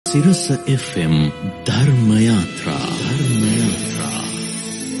සිරස FM ධර්ම යාත්‍රා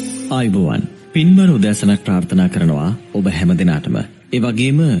ආයුබෝවන් පින්බර උදෑසනක් ප්‍රාර්ථනා කරනවා ඔබ හැම දිනාටම. ඒ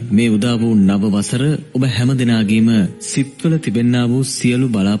වගේම මේ උදා වූ නව වසර ඔබ හැම දිනාගේම සිත්වල තිබෙන්නා වූ සියලු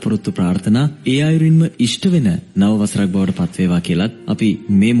බලාපොරොත්තු ප්‍රාර්ථනා ඒ අයුරින්ම ඉෂ්ට වෙන නව වසරක් බවට පත් වේවා කියලත් අපි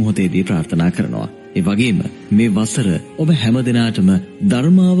මේ මොහොතේදී ප්‍රාර්ථනා කරනවා. ඒ වගේම මේ වසර ඔබ හැම දිනාටම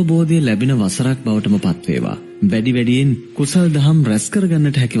ධර්මාවබෝධය ලැබෙන වසරක් බවටම පත් වේවා. වැඩි වැඩියෙන් කුසල් දහම් රැස්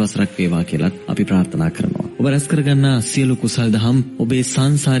කරගන්නට හැකි වසරක් වේවා කියලත් අපි ප්‍රාර්ථනා කරනවා. ඔබ රැස් කරගන්නා සියලු කුසල් දහම් ඔබේ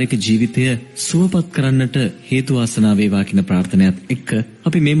සංසාරික ජීවිතය සුවපත් කරන්නට හේතු වාසනා වේවා කියන ප්‍රාර්ථනාවත් එක්ක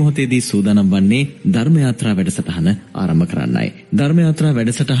අපි මේ මොහොතේදී සූදානම් වන්නේ ධර්ම යාත්‍රා වැඩසටහන ආරම්භ කරන්නයි. ධර්ම යාත්‍රා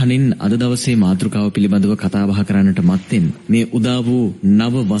වැඩසටහනින් අද දවසේ මාතෘකාව පිළිබඳව කතා බහ කරන්නට මත්තෙන් මේ උදා වූ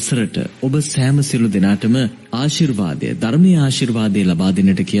නව වසරට ඔබ සෑම සියලු දෙනාටම ආශිර්වාදය ධර්මීය ආශිර්වාදය ලබා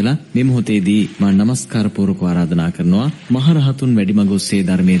දෙන්නට කියලා මේ මොහොතේදී මා නමස්කාර පූර්වක ආරාධනා කරනවා මහරහතුන් වැඩි මග ඔස්සේ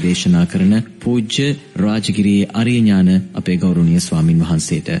ධර්මයේ දේශනා කරන පූජ්‍ය රාජගිරියේ අරියඥාන අපේ ගෞරවනීය ස්වාමින්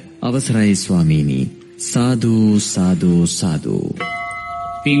වහන්සේට අවසරයි ස්වාමීනි. සාදු සාදු සාදු.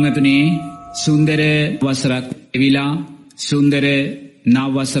 පින්වතුනි, සුන්දර වසරක් එවිලා සුන්දර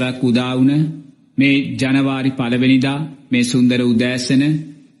නව වසරක් උදා වුණ මේ ජනවාරි 1 වෙනිදා මේ සුන්දර උදෑසන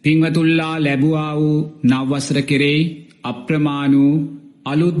පින්වතුල්ලා ලැබුවා වූ නව වසර කෙරෙහි අප්‍රමාණ වූ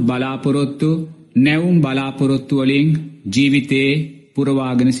අලුත් බලාපොරොත්තු නැවුම් බලාපොරොත්තු වලින් ජීවිතේ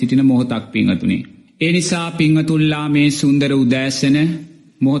පුරවාගෙන සිටින මොහොතක් පින්වතුනි. ඒ නිසා පින්වතුල්ලා මේ සුන්දර උදෑසන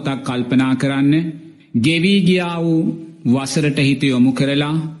මොහොතක් කල්පනා කරන්න, ගෙවි ගියා වූ වසරට හිත යොමු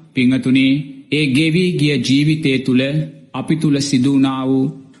කරලා පින්වතුනි ඒ ගෙවි ගිය ජීවිතය තුල අපි තුල සිදු වුණා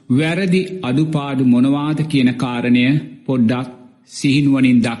වූ වැරදි අඩුපාඩු මොනවාද කියන කාරණය පොඩ්ඩක්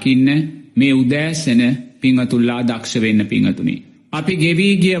සිහිනුවණින් දකින්න මේ උදෑසන පින්වතුල්ලා දක්ෂ වෙන්න පින්වතුනි. අපි ගෙවි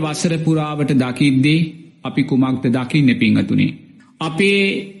ගිය වසර පුරාවට දකිද්දී අපි කුමක්ද දකින්නේ පින්වතුනි? අපේ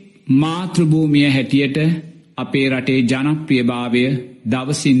මාතෘභූමිය හැටියට අපේ රටේ ජනප්‍රියභාවය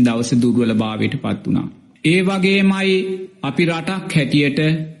දවසින් දවස දුර්වලභාවයට පත් වුණා. ඒ වගේමයි අපි රටක් හැටියට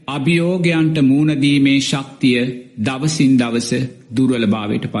අභියෝගයන්ට මුහුණ දීමේ ශක්තිය දවසින් දවස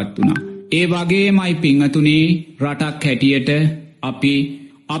දුර්වලභාවයට පත් වුණා. ඒ වගේමයි පින්වතුනි රටක් හැටියට අපි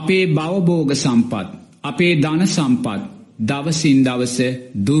අපේ භවභෝග සම්පත්, අපේ ධන සම්පත් දවසින් දවස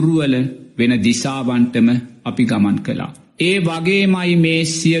දුර්වල වෙන දිශාවන්ටම අපි ගමන් කළා. ඒ වගේමයි මේ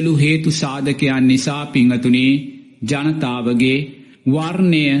සියලු හේතු සාධකයන් නිසා පින්වතුනි ජනතාවගේ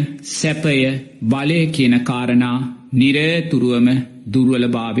වර්ණය, සැපය, බලය කියන කාරණා නිරතුරුවම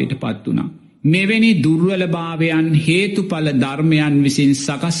දුර්වලභාවයට පත් වුණා. මෙවැනි දුර්වලභාවයන් හේතුඵල ධර්මයන් විසින්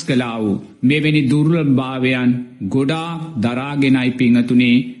සකස් කළා වූ මෙවැනි දුර්වලභාවයන් ගොඩාක් දරාගෙනයි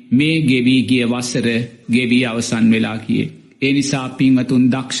පින්වතුනි මේ ගෙවි ගිය වසර ගෙවි අවසන් වෙලා කියේ. ඒ නිසා පින්වතුන්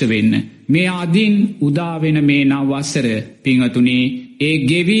දක්ෂ වෙන්න. මේ අදින් උදා වෙන මේ නව වසර පින්වතුනි ඒ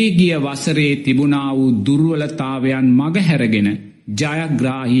ගෙවි ගිය වසරේ තිබුණා වූ දුර්වලතාවයන් මගහැරගෙන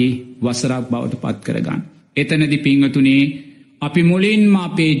ජයග්‍රාහී වසරක් බවට පත් කරගන්න. එතනදි පින්වතුනි අපි මුලින්ම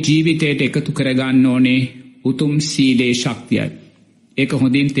අපේ ජීවිතයට එකතු කරගන්න ඕනේ උතුම් සීලේ ශක්තියයි. ඒක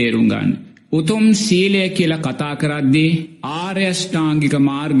හොඳින් තේරුම් ගන්න. උතුම් සීලය කියලා කතා කරද්දී ආර්ය අෂ්ටාංගික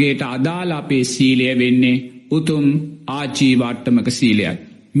මාර්ගයට අදාළ අපේ සීලය වෙන්නේ උතුම් ආජීවාට්ටමක සීලයයි.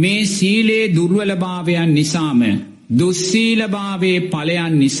 මේ සීලේ දුර්වලභාවයන් නිසාම දුස්සීලභාවයේ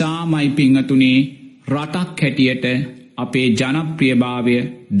ඵලයන් නිසාමයි පින්වතුනි රටක් හැටියට අපේ ජනප්‍රියභාවය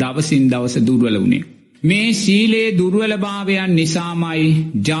දවසින් දවස දුර්වල වුණේ. මේ සීලේ දුර්වලභාවයන් නිසාමයි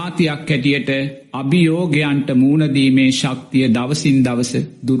ජාතියක් හැටියට අභියෝගයන්ට මුහුණ දීමේ ශක්තිය දවසින් දවස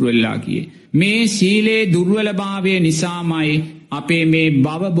දුර්වලලා ගියේ. මේ සීලේ දුර්වලභාවය නිසාමයි අපේ මේ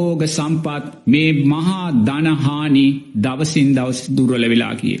භවභෝග සම්පත්, මේ මහා ධන හානි දවසින් දවස දුර්වල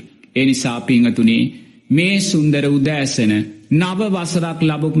වෙලා ගියේ. ඒ නිසා පින්වතුනි මේ සුන්දර උදෑසන නව වසරක්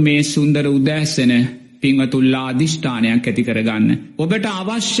ලැබුපු මේ සුන්දර උදෑසන පින්වතුල්ලා අධිෂ්ඨානයක් ඇති කරගන්න. ඔබට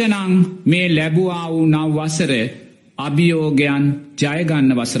අවශ්‍ය නම් මේ ලැබුවා වූ නව වසර අභියෝගයන්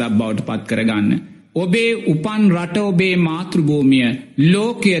ජයගන්න වසරක් බවට පත් කරගන්න. ඔබේ උපන් රට, ඔබේ මාතෘභූමිය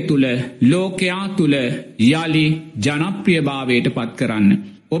ලෝකය තුල, ලෝකයා තුල යලි ජනප්‍රියභාවයට පත් කරන්න.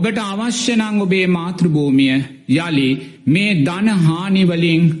 ඔබට අවශ්‍ය නම් ඔබේ මාතෘභූමිය යලි මේ ධන හානි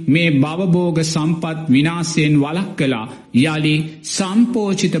වලින්, මේ භවභෝග සම්පත් විනාශයෙන් වළක්වලා යලි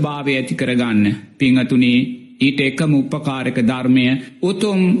සම්පෝෂිතභාවය ඇති කරගන්න. පින්වතුනි ඊට එකම උපකාරක ධර්මය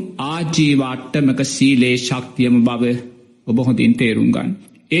උතුම් ආජීවාට්ටමක සීලේ ශක්තියම බව ඔබ හොඳින් තේරුම් ගන්න.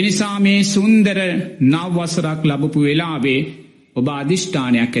 ඒ නිසා මේ සුන්දර නව වසරක් ලැබපු වෙලාවේ ඔබ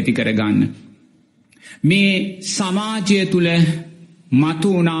අධිෂ්ඨානයක් ඇති කරගන්න. මේ සමාජය තුල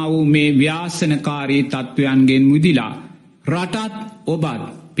මතුවනා වූ මේ ව්‍යාසනකාරී තත්ත්වයන්ගෙන් මුදිලා රටත් ඔබත්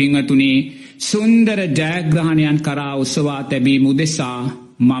පින්වතුනි සුන්දර ජයග්‍රහණයන් කරා උසවා තැබීම උදෙසා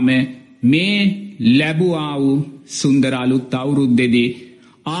මම මේ ලැබුවා වූ සුන්දර අලුත් අවුරුද්දේදී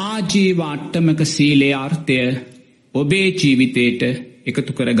ආජීව අට්ටමක සීලේ අර්ථය ඔබේ ජීවිතයට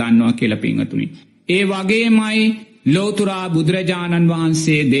එකතු කර ගන්නවා කියලා පින්වතුනි. ඒ වගේමයි ලෝතුරා බුදුරජාණන්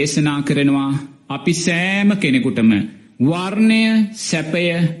වහන්සේ දේශනා කරනවා අපි සෑම කෙනෙකුටම වර්ණය, සැපය,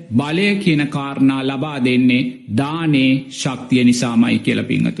 බලය කියන කාරණා ලබා දෙන්නේ දානේ ශක්තිය නිසාමයි කියලා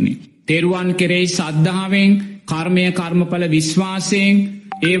පින්වතුනි. තෙරුවන් කෙරෙහි සද්ධාවෙන්, කර්මය කර්මඵල විශ්වාසයෙන්,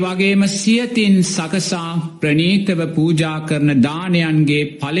 ඒ වගේම සියතින් සකසා ප්‍රණීතව පූජා කරන දානයන්ගේ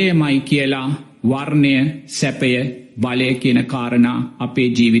ඵලයමයි කියලා වර්ණය, සැපය, බලය කියන කාරණා අපේ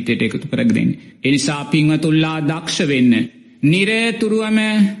ජීවිතයට එකතු කරගෙන. එනිසා පින්වතුල්ලා දක්ෂ වෙන්න. නිරතුරුවම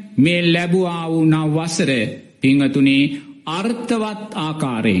මේ ලැබුවා වූ නව වසර පින්වතුනි අර්ථවත්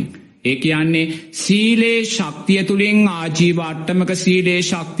ආකාරයෙන්, ඒ කියන්නේ සීලේ ශක්තිය තුලින්, ආජීව අට්ටමක සීලේ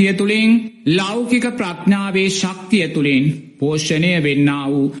ශක්තිය තුලින්, ලෞකික ප්‍රඥාවේ ශක්තිය තුලින් පෝෂණය වෙන්නා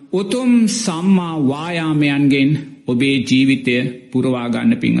වූ උතුම් සම්මා වායාමයන්ගෙන් ඔබේ ජීවිතය පුරවා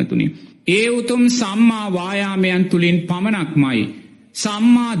ගන්න පින්වතුනි. ඒ උතුම් සම්මා වායාමයන් තුලින් පමණක්මයි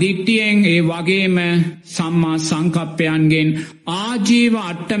සම්මා දිට්ඨියෙන්, ඒ වගේම සම්මා සංකප්පයන්ගෙන්, ආජීව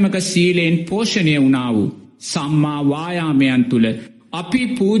අට්ටමක සීලෙන් පෝෂණය වුණා වූ සම්මා වායාමයන් තුල අපි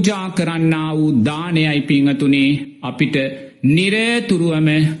පූජා කරන්නා වූ දානයයි පින්වතුනි අපිට නිරතුරුවම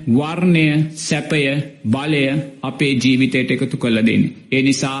වර්ණය, සැපය, බලය අපේ ජීවිතයට එකතු කරලා දෙන්නේ. ඒ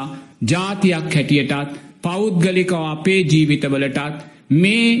නිසා ජාතියක් හැටියටත් පෞද්ගලිකව අපේ ජීවිතවලටත්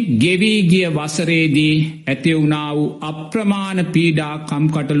මේ ගෙවී ගිය වසරේදී ඇති වුණා වූ අප්‍රමාණ පීඩා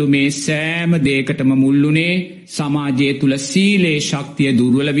කම්කටොළු මේ සෑම දෙයකටම මුල්ුණේ සමාජය තුල සීලේ ශක්තිය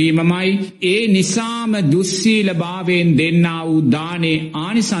දුර්වල වීමමයි. ඒ නිසාම දුස්සීලභාවයෙන් දෙන්නා වූ දානේ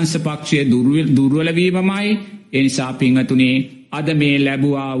ආනිසංස පක්ෂය දුර්වල වීමමයි. ඒ නිසා පින්වතුනි අද මේ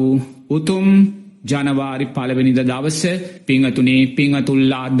ලැබුවා වූ උතුම් ජනවාරි 1 වෙනිදා දවස පින්වතුනි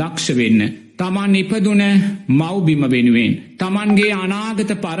පින්වතුල්ලා දක්ෂ වෙන්න. තමන් ඉපදුන මව්බිම වෙනුවෙන්, තමන්ගේ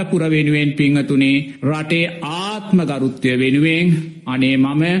අනාගත පරපුර වෙනුවෙන් පින්වතුනි රටේ ආත්ම ගරුත්වය වෙනුවෙන් අනේ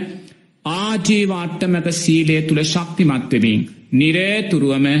මම ආජීව අට්ටමක සීලය තුල ශක්තිමත් වෙමින්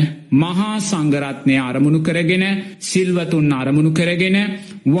නිරතුරුවම මහා සංඝරත්නය අරමුණු කරගෙන, සිල්වතුන් අරමුණු කරගෙන,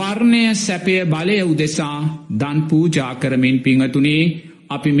 වර්ණය, සැපය, බලය උදෙසා දන් පූජා කරමින් පින්වතුනි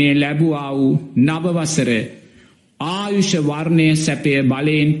අපි මේ ලැබුවා වූ නව වසර ආයුෂ, වර්ණය, සැපය,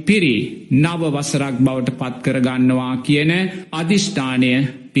 බලයෙන් පිරි නව වසරක් බවට පත් කරගන්නවා කියන අදිෂ්ඨානය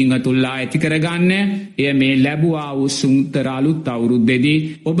පින්වතුල්ලා ඇති කරගන්න. එය මේ ලැබුවා වූ සුන්දර අලුත් අවුරුද්දේදී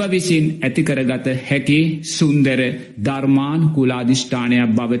ඔබ විසින් ඇති කරගත හැකි සුන්දර ධර්මානුකූල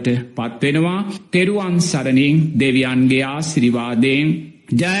අදිෂ්ඨානයක් බවට පත් වෙනවා. තෙරුවන් සරණින්, දෙවියන්ගේ ආශිර්වාදයෙන්,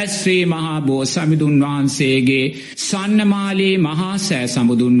 ජය ශ්‍රී මහා බෝසමිඳුන් වහන්සේගේ, සන්නමාලී මහා සෑ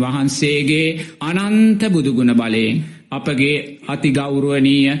සමුදුන් වහන්සේගේ අනන්ත බුදුගුණ බලයෙන් අපගේ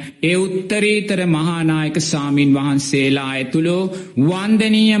අතිගෞරවනීය ඒ උත්තරීතර මහානායක සාමින් වහන්සේලා ඇතුළු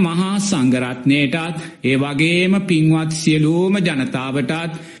වන්දනීය මහා සංඝරත්නයටත්, ඒ වගේම පින්වත් සියලුම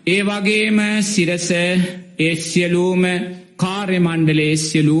ජනතාවටත්, ඒ වගේම සිරස ඒ සියලුම කාර්ය මණ්ඩලයේ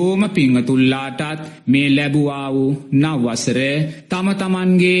සියලුම පින්වතුන්ලාටත් මේ ලැබුවා වූ නව වසර තම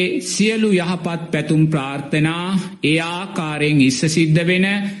තමන්ගේ සියලු යහපත් පැතුම් ප්‍රාර්ථනා ඒ ආකාරයෙන් ඉස්ස සිද්ධ වෙන,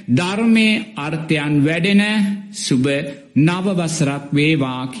 ධර්මයේ අර්ථයන් වැඩෙන සුබ නව වසරක්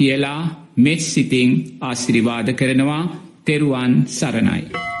වේවා කියලා මෙත් සිතින් ආශිර්වාද කරනවා. තෙරුවන් සරණයි.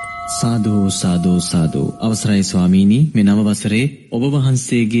 සාදු සාදු සාදු. අවසරයි ස්වාමීනි, මේ නව වසරේ ඔබ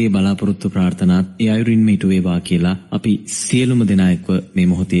වහන්සේගේ බලාපොරොත්තු ප්‍රාර්ථනාත් ඒ අයුරින්ම ඉටු වේවා කියලා අපි සියලුම දෙනා එක්ව මේ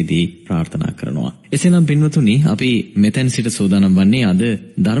මොහොතේදී ප්‍රාර්ථනා කරනවා. එසේනම් පින්වතුනි, අපි මෙතෙන් සිට සූදානම් වන්නේ අද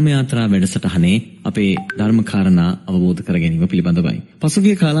ධර්ම යාත්‍රා වැඩසටහනේ අපේ ධර්ම කාරණා අවබෝධ කර ගැනීම පිළිබඳවයි.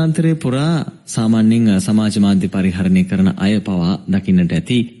 පසුගිය කාලාන්තරයේ පුරා සාමාන්‍යයෙන් සමාජ මාධ්‍ය පරිහරණය කරන අය පවා දකින්නට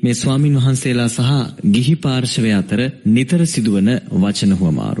ඇති මේ ස්වාමින් වහන්සේලා සහ ගිහි පාර්ශවය අතර නිතර සිදුවන වචන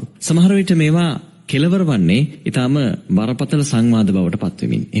හුවමාරු. සමහර විට මේවා කෙලවර වන්නේ ඊටාම බරපතල සංවාද බවට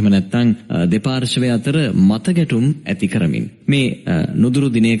පත්වෙමින්, එහෙම නැත්නම් දෙපාර්ශවය අතර මත ගැටුම් ඇති කරමින්. මේ නුදුරු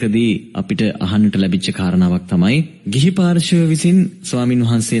දිනයකදී අපිට අහන්නට ලැබිච්ච කාරණාවක් තමයි ගිහි පාර්ශවය විසින් ස්වාමින්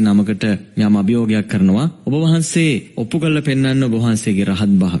වහන්සේ නමකට යම් අභියෝගයක් කරනවා. ඔබ වහන්සේ ඔප්පු කරලා පෙන්වන්න ඔබ වහන්සේගේ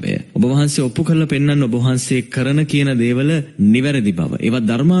රහත් භාවය, ඔබ වහන්සේ ඔප්පු කරලා පෙන්වන්න ඔබ වහන්සේ කරන කියන දේවල නිවැරදි බව, ඒවා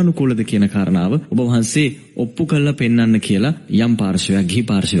ධර්මානුකූලද කියන කාරණාව ඔබ වහන්සේ ඔප්පු කරලා පෙන්වන්න කියලා යම් පාර්ශවයක්, ගිහි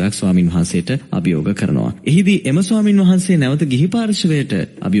පාර්ශවයක් ස්වාමින් වහන්සේට අභියෝග කරනවා. එහිදී එම ස්වාමින් වහන්සේ නැවත ගිහි පාර්ශවයට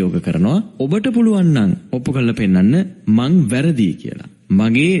අභියෝග කරනවා, ඔබට පුළුවන් නම් ඔප්පු කරලා පෙන්වන්න මං වැරදි කියලා.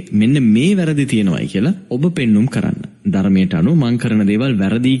 මගේ මෙන්න මේ වැරදි තියෙනවායි කියලා ඔබ පෙන්눔 කරන්න. ධර්මයට අනුව මං කරන දේවල්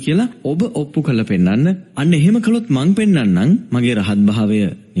වැරදි කියලා ඔබ ඔප්පු කරලා පෙන්වන්න. අන්න එහෙම කළොත් මං පෙන්වන්නම් මගේ රහත් භාවය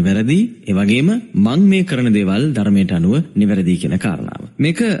නිවැරදි, ඒ වගේම මං මේ කරන දේවල් ධර්මයට අනුව නිවැරදි කියන කාරණාව.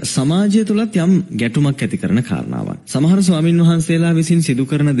 මේක සමාජය තුලත් යම් ගැටුමක් ඇති කරන කාරණාවක්. සමහර ස්වාමින් වහන්සේලා විසින් සිදු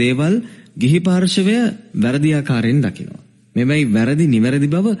කරන දේවල් ගිහි පාර්ශවය වැරදි ආකාරයෙන් දකිනවා. මේවයි වැරදි නිවැරදි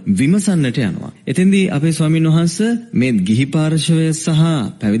බව විමසන්නට යනවා. එතෙන්දී අපේ ස්වාමින් වහන්සේ මේ ගිහි පාර්ශවය සහ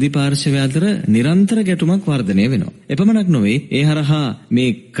පැවිදි පාර්ශවය අතර නිරන්තර ගැටුමක් වර්ධනය වෙනවා. එපමණක් නොවේ ඒ හරහා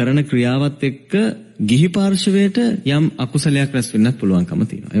මේ කරන ක්‍රියාවත් එක්ක ගිහි පාර්ශවයට යම් අකුසලයක් රැස් වෙන්නත් පුළුවන්කම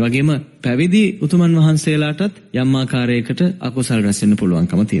තියෙනවා. ඒ වගේම පැවිදි උතුමන් වහන්සේලාටත් යම් ආකාරයකට අකුසල රැස් වෙන්න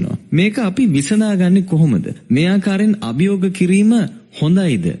පුළුවන්කම තියෙනවා. මේක අපි විසඳාගන්නේ කොහොමද? මේ ආකාරයෙන් අභියෝග කිරීම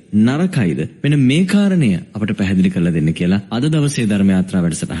හොඳයිද නරකයිද? මෙන්න මේ කාරණය අපට පැහැදිලි කරලා දෙන්න කියලා අද දවසේ ධර්ම යාත්‍රා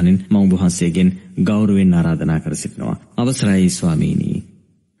වැඩසටහනින් මම ඔබ වහන්සේගෙන් ගෞරවයෙන් ආරාධනා කර සිටිනවා. අවසරයි ස්වාමීනි.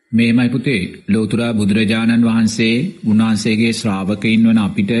 මේමයි පුතේ, ලෝතුරා බුදුරජාණන් වහන්සේ උන්වහන්සේගේ ශ්‍රාවකයින් වන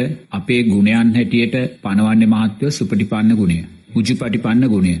අපිට අපේ ගුණයන් හැටියට පනවන්නේ මහත්වය සුපටිපන්න ගුණය, උජුපටිපන්න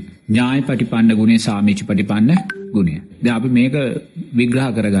ගුණය, ඥායපටිපන්න ගුණය, සාමිචිපටිපන්න ගුණය. දැන් අපි මේක විග්‍රහ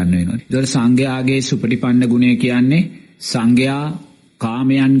කරගන්න වෙනවා. ඒතකොට සංඝයාගේ සුපටිපන්න ගුණය කියන්නේ සංඝයා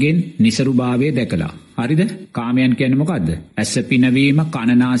කාමයන්ගෙන් නිසරුභාවය දැකලා. හරිද? කාමයන් කියන්නේ මොකද්ද? ඇස පිනවීම,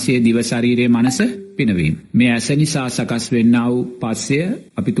 කන නාසය දිව ශරීරය මනස පිනවීම. මේ ඇස නිසා සකස් වෙන්නා වූ පස්සය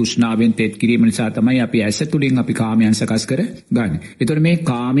අපි තෘෂ්ණාවෙන් තෙත් කිරීම නිසා තමයි අපි ඇස තුලින් අපි කාමයන් සකස් කර ගන්න. ඒතකොට මේ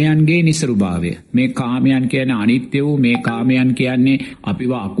කාමයන්ගේ නිසරුභාවය, මේ කාමයන් කියන්නේ අනිත්‍ය වූ, මේ කාමයන් කියන්නේ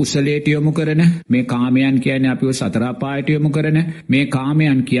අපිව අකුසලයට යොමු කරන, මේ කාමයන් කියන්නේ අපිව සතර අපායට යොමු කරන, මේ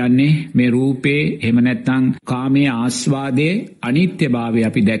කාමයන් කියන්නේ මේ රූපේ එහෙම නැත්නම් කාමයේ ආස්වාදයේ අනිත්‍යභාවය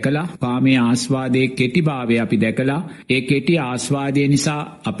අපි දැකලා, කාමයේ ආස්වාදයේ කෙටිභාවය අපි දැකලා, ඒ කෙටි ආස්වාදය නිසා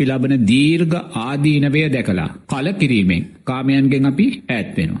අපි ලබන දීර්ඝ ආදීනවය දැකලා කලකිරීමෙන් කාමයන්ගෙන් අපි ඈත්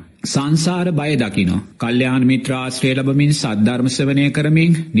වෙනවා. සංසාර බය දකිනවා. කල්යාණ මිත්‍ර ආශ්‍රය ලැබමින් සද්ධර්ම ශ්‍රවණය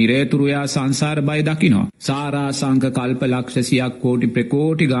කරමින් නිරේතුරු යා සංසාර බය දකිනවා. සාරා සංක කල්ප ලක්ෂ සියක් කෝටි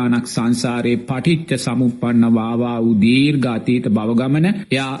ප්‍රකෝටි ගානක් සංසාරේ පටිච්ච සමුප්පන්න වාවා වූ දීර්ඝ අතීත භව ගමන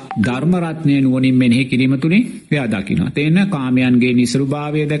එයා ධර්ම රත්නය නුවණින් මෙනෙහි කිරීම තුලින් එයා දකිනවා. තේන කාමයන්ගේ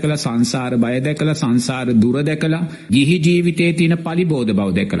නිසරුභාවය දැකලා, සංසාර බය දැකලා, සංසාර දුර දැකලා, ගිහි ජීවිතයේ තියෙන පලිබෝධ බව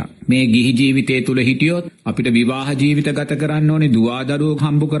දැකලා, මේ ගිහි ජීවිතය තුල හිටියොත් අපිට විවාහ ජීවිත ගත කරන්න ඕනේ, දුවා දරුවෝ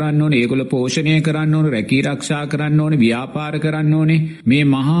හම්බ කරන්න ඕනේ, ඒගොල්ලෝ පෝෂණය කරන්න ඕනේ, රැකී ආරක්ෂා කරන්න ඕනේ, ව්‍යාපාර කරන්න ඕනේ. මේ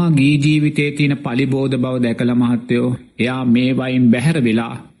මහා ගිහි ජීවිතයේ තියෙන පලිබෝධ බව දැකලා මහත්තයෝ එයා මේ වයින් බැහැර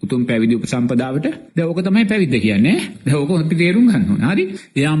වෙලා උතුම් පැවිදි උපසම්පදාවට, දැන් ඕක තමයි පැවිද්ද කියන්නේ. දැන් ඕක අපි තේරුම් ගන්න ඕනේ. හරි?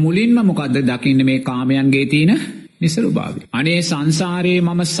 එයා මුලින්ම මොකද්ද දකින්නේ? මේ කාමයන්ගේ තියෙන නිසරුභාවය. අනේ සංසාරේ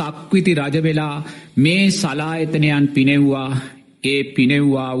මම සක්විති රජ වෙලා මේ සලායතනයන් පිනෙව්වා. ඒ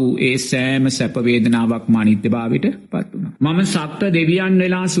පිනෙව්වා වූ ඒ සෑම සැප වේදනාවක්ම අනිත්‍යභාවයට පත් වුණා. මම සක්‍ර දෙවියන්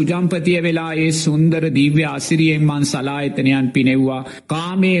වෙලා සුජම්පතිය වෙලා ඒ සුන්දර දිව්‍ය ආසිරියෙන් මං සලායතනයන් පිනෙව්වා.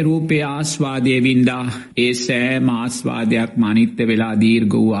 කාමේ රූපේ ආස්වාදයේ වින්දා. ඒ සෑම ආස්වාදයක්ම අනිත්‍ය වෙලා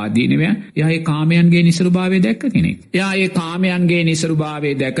දීර්ඝ වූ ආදීනවය. එයා ඒ කාමයන්ගේ නිසරුභාවය දැක්ක කෙනෙක්. එයා ඒ කාමයන්ගේ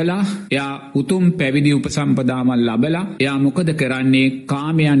නිසරුභාවය දැකලා එයා උතුම් පැවිදි උපසම්පදාමල් ලබලා එයා මොකද කරන්නේ?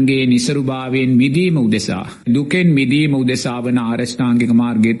 කාමයන්ගේ නිසරුභාවයෙන් මිදීම උදෙසා, දුකෙන් මිදීම උදෙසා වන ආරෂ්ඨාංගික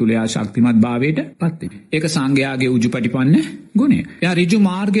මාර්ගය තුල යා ශක්තිමත් භාවයට පත් වෙනවා. ඒක සංඝයාගේ උජුපටිපන්න ගුණය. එයා ඍජු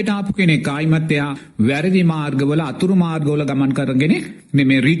මාර්ගයට ආපු කෙනෙක්. ආයිමත් එයා වැරදි මාර්ගවල, අතුරු මාර්ගවල ගමන් කරගෙන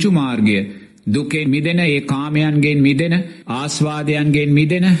මේ ඍජු මාර්ගය, දුකෙන් මිදෙන, ඒ කාමයන්ගෙන් මිදෙන, ආස්වාදයන්ගෙන්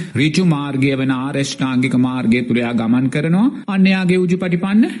මිදෙන ඍජු මාර්ගය වන ආරෂ්ඨාංගික මාර්ගය තුල එයා ගමන් කරනවා. අන්න එයාගේ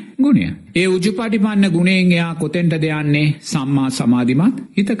උජුපටිපන්න ගුණය. ඒ උජුපටිපන්න ගුණයෙන් එයා කොතෙන්ද යන්නේ? සම්මා සමාධිමත්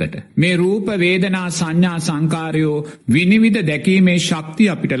හිතකට. මේ රූප වේදනා සංඥා සංකාරයෝ විනිවිද දැකීමේ ශක්තිය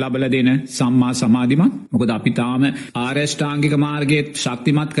අපිට ලබලා දෙන සම්මා සමාධිමත්. මොකද අපි තාම ආරෂ්ඨාංගික මාර්ගයේ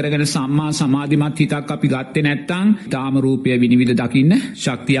ශක්තිමත් කරගෙන සම්මා සමාධිමත් හිතක් අපි ගත්තේ නැත්නම් තාම රූපය විනිවිද දකින්න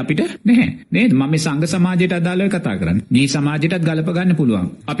ශක්තිය අපිට නැහැ. නේද? මම මේ සංඝ සමාජයට අදාළව කතා කරන්නේ. ගිහි සමාජයටත් ගලප ගන්න පුළුවන්.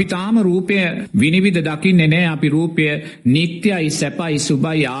 අපි තාම රූපය විනිවිද දකින්නේ නැහැ. අපි රූපය නිට්ටයයි, සැපයි,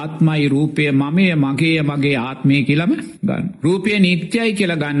 සුභයි, ආත්මයි, රූපය මමය, මගේ ආත්මය කියලාම ගන්න. රූපය නිට්ටයයි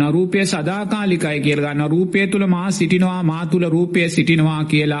කියලා ගන්නවා. රූපය සදාකාලිකයි කියලා ගන්නවා. රූපය තුල මා සිටිනවා, මා තුල රූපය සිටිනවා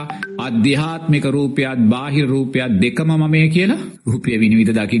කියලා අධ්‍යාත්මික රූපයත් බාහිර රූපයත් දෙකම මමය කියලා රූපය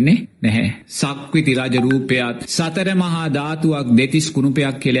විනිවිද දකින්නේ නැහැ. සක්විති රජ රූපයත් සතර මහා ධාතුවක් දෙතිස්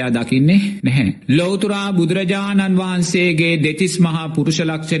කුණුපයක් කියලා දකින්නේ නැහැ. ලෞතුරා බුදුරජාණන් වහන්සේගේ දෙතිස් මහා පුරුෂ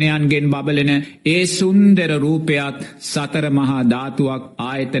ලක්ෂණයන්ගෙන් බබලෙන ඒ සුන්දර රූපයත් සතර මහා ධාතුවක්,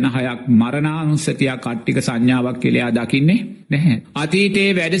 ආයතන හයක්, මරණානුස්සතියක්, කට්ටික සංඥාවක් කියලා දකින්නේ නැහැ.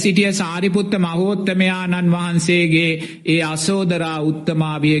 අතීතයේ වැඩ සිටිය සාරිපුත්ත මහෝත්තමයාණන් වහන්සේගේ ඒ අසෝදරා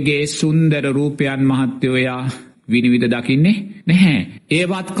උත්තමාවියගේ සුන්දර රූපයන් මහත්වයා විනිවිද දකින්නේ නැහැ.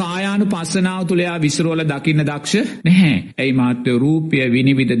 ඒවත් කායානුපස්සනාව තුල යා විසිරවල දකින්න දක්ෂ නැහැ. එයි මහත්වෝ රූපය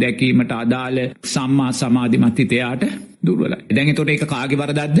විනිවිද දැකීමට අදාළ සම්මා සමාධිමත් හිතයට දුර්වලයි. දැන් එතකොට ඒක කාගේ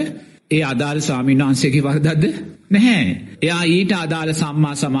වරදක්ද? ඒ අදාළ ස්වාමීන් වහන්සේගේ වරදක්ද? නැහැ. එයා ඊට අදාළ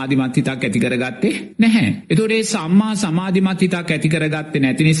සම්මා සමාධිමත් හිතක් ඇති කරගත්තේ නැහැ. එතකොට මේ සම්මා සමාධිමත් හිතක් ඇති කරගත්තේ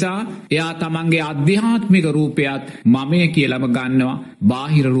නැති නිසා එයා තමන්ගේ අධ්‍යාත්මික රූපයත් මමය කියලාම ගන්නවා.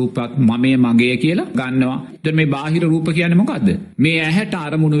 බාහිර රූපත් මමය මගේ කියලා ගන්නවා. එතකොට මේ බාහිර රූප කියන්නේ මොකද්ද? මේ ඇහැට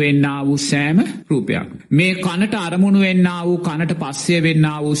අරමුණු වෙන්නා වූ සෑම රූපයක්. මේ කනට අරමුණු වෙන්නා වූ කනට පස්සේ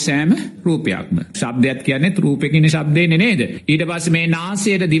වෙන්නා වූ සෑම රූපයක්ම. ශබ්දයක් කියන්නේ රූපකින් ශබ්දේනේ නේද? ඊට පස්සේ මේ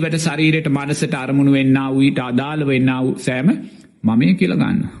නාසයට දිවට ශරීරයට මනසට අරමුණු වෙන්නා වූ ඊට අදාළ වෙන්නා වූ සෑම මමය කියලා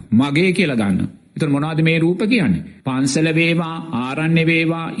ගන්නවා. මගේ කියලා ගන්නවා. එතකොට මොනවද මේ රූප කියන්නේ? පන්සල වේවා, ආරණ්‍ය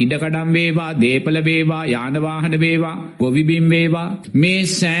වේවා, ඉඩකඩම් වේවා, දීපල වේවා, යාන වාහන වේවා, ගොවිබිම් වේවා, මේ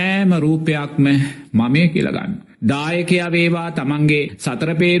සෑම රූපයක්ම මමය කියලා ගන්නවා. දායකයා වේවා, තමන්ගේ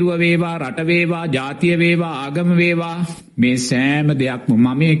සතර පේරුව වේවා, රට වේවා, ජාතිය වේවා, ආගම වේවා, මේ සෑම දෙයක්ම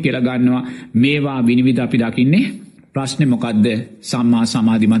මමය කියලා ගන්නවා. මේවා විනිවිද අපි දකින්නේ. ප්‍රශ්නේ මොකද්ද? සම්මා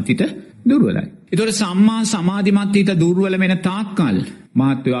සමාධිමත් හිත දුර්වලයි. ඒතකොට සම්මා සමාධිමත් හිත දුර්වල වෙන තාක්කල්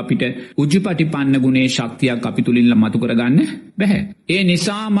මහත්වෝ අපිට උජුපටිපන්න ගුණේ ශක්තියක් අපි තුලින් මතු කරගන්න බැහැ. ඒ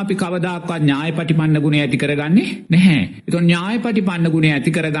නිසාම අපි කවදාකවත් ඥායපටිපන්න ගුණය ඇති කරගන්නේ නැහැ. ඒතකොට ඥායපටිපන්න ගුණය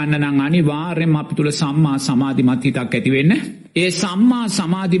ඇති කරගන්න නම් අනිවාර්යයෙන්ම අපි තුල සම්මා සමාධිමත් හිතක් ඇති වෙන්න. ඒ සම්මා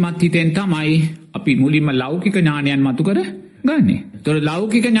සමාධිමත් හිතෙන් තමයි අපි මුලින්ම ලෞකික ඥානයන් මතු කර ගන්නේ. එතකොට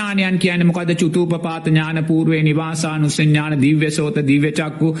ලෞකික ඥානයන් කියන්නේ මොකද්ද? චුතූපපාත ඥාන, పూర్වේ නිවාසානුසඥාන, දිව්‍යසෝත, දිව්‍ය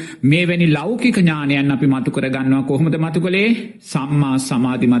චක්කු, මේ වැනි ලෞකික ඥානයන් අපි මතු කර ගන්නවා. කොහොමද මතු කළේ? සම්මා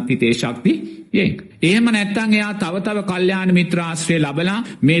සමාධිමත් හිතේ ශක්තියෙන්. එහෙම නැත්නම් එයා තව කල්යාණ මිත්‍රාශ්‍රය ලැබලා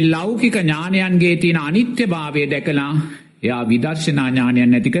මේ ලෞකික ඥානයන්ගේ තියෙන අනිත්‍යභාවය දැකලා එයා විදර්ශනා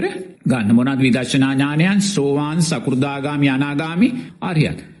ඥානයන් ඇති කර ගන්න. මොනවාද විදර්ශනා ඥානයන්? සෝවාන්, සකෘදාගාමි, අනාගාමි,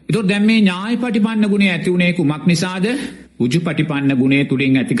 අරියත්. එතකොට දැන් මේ ඥායපටිපන්න ගුණය ඇති උනේ කුමක් නිසාද? උජුපටිපන්න ගුණය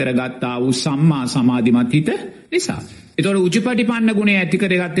තුලින් ඇති කරගත්තා වූ සම්මා සමාධිමත් හිත නිසා. ඒතකොට උජුපටිපන්න ගුණය ඇති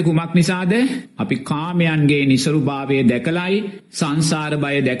කරගත්තේ කුමක් නිසාද? අපි කාමයන්ගේ නිසරුභාවය දැකලයි, සංසාර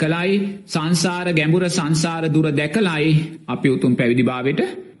බය දැකලයි, සංසාර ගැඹුර, සංසාර දුර දැකලයි අපි උතුම් පැවිදි භාවයට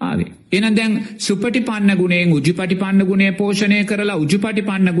ආවේ. එහෙනම් දැන් සුපටිපන්න ගුණයෙන් උජුපටිපන්න ගුණය පෝෂණය කරලා,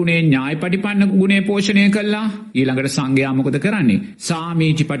 උජුපටිපන්න ගුණයෙන් ඥායපටිපන්න ගුණය පෝෂණය කළා. ඊළඟට සංඝයා මොකද කරන්නේ?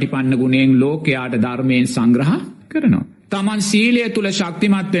 සාමීචිපටිපන්න ගුණයෙන් ලෝකයාට ධර්මයෙන් සංග්‍රහ කරනවා. තමන් සීලය තුල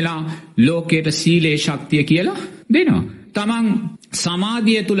ශක්තිමත් වෙලා ලෝකයට සීලේ ශක්තිය කියලා දෙනවා. තමන්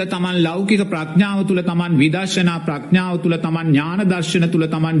සමාධිය තුල, තමන් ලෞකික ප්‍රඥාව තුල, තමන් විදර්ශනා ප්‍රඥාව තුල, තමන් ඥාන දර්ශන තුල,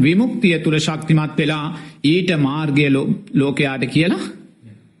 තමන් විමුක්තිය තුල ශක්තිමත් වෙලා ඊට මාර්ගය ලෝකයාට කියලා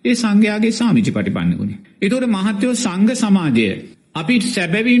ඒ සංඝයාගේ සාමිචිපටිපන්න ගුණය. ඒතකොට මහත්වෝ සංඝ සමාජය අපි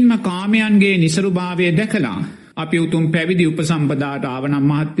සැබවින්ම කාමයන්ගේ නිසරුභාවය දැකලා අපි උතුම් පැවිදි උපසම්පදාට ආවනම්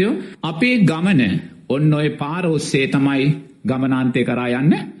මහත්වෝ අපේ ගමන ඔන්න ඔය පාර ඔස්සේ තමයි ගමනාන්තය කරා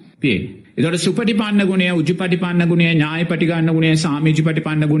යන්න තියෙන්නේ. ඒතකොට සුපටිපන්න ගුණය, උජුපටිපන්න ගුණය, ඥායපටිපන්න ගුණය,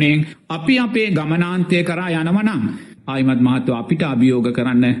 සාමීචිපටිපන්න ගුණයෙන් අපි අපේ ගමනාන්තය කරා යනවා නම් ආයිමත් මහත්වෝ අපිට අභියෝග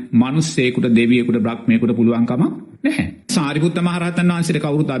කරන්න මිනිස්සෙකුට, දෙවියෙකුට, බ්‍රහ්මයෙකුට පුළුවන්කම නැහැ. සාරිපුත්ත මහරහතන් වහන්සේට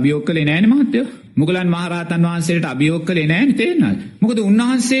කවුරුත් අභියෝග කළේ නැහැනේ මහත්වෝ. මුගලන් මහරහතන් වහන්සේට අභියෝග කළේ නැහැනේ. තේරෙනවද? මොකද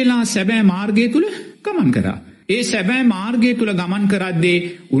උන්වහන්සේලා සැබෑ මාර්ගය තුල ගමන් කරා. ඒ සැබෑ මාර්ගය තුල ගමන් කරද්දී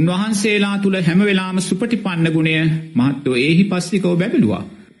උන්වහන්සේලා තුල හැම වෙලාවම සුපටිපන්න ගුණය මහත්වෝ ඒහි පස්සිකව බැබළුවා.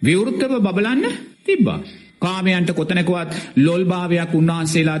 විවෘතව බබලන්න තිබ්බා. කාමයන්ට කොතනකවත් ලොල්භාවයක්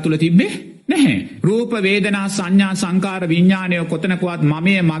උන්වහන්සේලා තුල තිබ්බේ නැහැ. රූප, වේදනා, සංඥා, සංකාර, විඥානය කොතනකවත්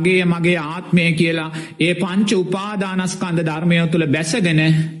මමය, මගේ, මගේ ආත්මය කියලා ඒ පංච උපාදානස්කන්ධ ධර්මය තුල බැසගෙන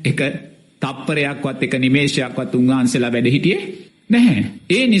එක තප්පරයක්වත්, එක නිමේෂයක්වත් උන්වහන්සේලා වැඩ හිටියේ නැහැ.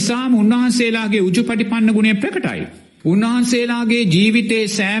 ඒ නිසාම උන්වහන්සේලාගේ උජුපටිපන්න ගුණය ප්‍රකටයි. උන්වහන්සේලාගේ ජීවිතයේ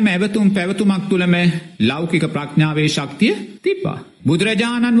සෑම ඇවතුම් පැවතුමක් තුළම ලෞකික ප්‍රඥාවේ ශක්තිය තිබ්බා.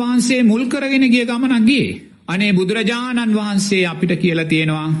 බුදුරජාණන් වහන්සේ මුල් කරගෙන ගිය ගමනක් ගියේ. අනේ බුදුරජාණන් වහන්සේ අපිට කියලා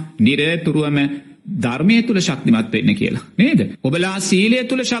තියෙනවා නිරතුරුවම ධර්මය තුල ශක්තිමත් වෙන්න කියලා. නේද? ඔබලා සීලය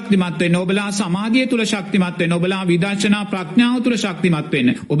තුල ශක්තිමත් වෙන්න, ඔබලා සමාධිය තුල ශක්තිමත් වෙන්න, ඔබලා විදර්ශනා ප්‍රඥාව තුල ශක්තිමත්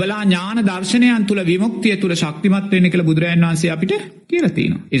වෙන්න, ඔබලා ඥාන දර්ශනයන් තුල, විමුක්තිය තුල ශක්තිමත් වෙන්න කියලා බුදුරජාණන් වහන්සේ අපිට කියලා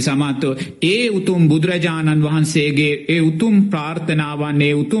තියෙනවා. ඒ සමාතෝ ඒ උතුම් බුදුරජාණන් වහන්සේගේ ඒ උතුම් ප්‍රාර්ථනාවන්,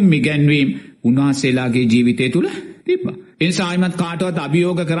 ඒ උතුම් ඉගැන්වීම් උන්වහන්සේලාගේ ජීවිතය තුල තිබ්බා. ඒ නිසා ආයිමත් කාටවත්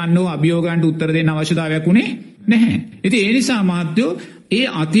අභියෝග කරන්නෝ, අභියෝගයන්ට උත්තර දෙන්න අවශ්‍යතාවයක් උනේ නැහැ. ඉතින් ඒ නිසා මහත්වෝ ඒ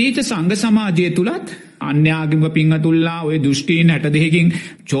අතීත සංඝ සමාජය තුලත් අන්‍යාගමික පින්වතුන්ලා ওই දෘෂ්ටීන් 62කින්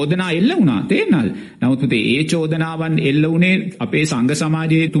චෝදනා එල්ල වුණා. තේරෙනවද? නමුත් ඒ චෝදනාවන් එල්ල වුණේ අපේ සංඝ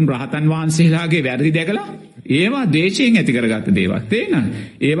සමාජයේ තුන් රහතන් වහන්සේලාගේ වැරදි දැකලා ඒවා දේශයෙන් ඇති කරගත්ත දේවල්. තේරෙනවද?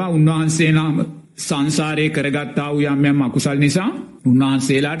 ඒවා උන්වහන්සේලාම සංසාරේ කරගත්තා වූ යම් අකුසල් නිසා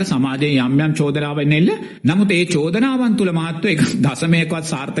උන්වහන්සේලාට සමාජයේ යම් යම් චෝදනාවන් එල්ල. නමුත් ඒ චෝදනාවන් තුල මහත්වෝ එක දශමයකවත්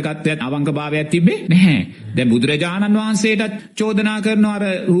සාර්ථකත්වයක් අවංකභාවයක් තිබ්බේ නැහැ. දැන් බුදුරජාණන් වහන්සේටත් චෝදනා කරනවා අර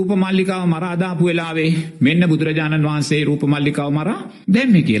රූප මල්ලිකාව මරා දාපු වෙලාවේ මෙන්න බුදුරජාණන් වහන්සේ රූප මල්ලිකාව මරා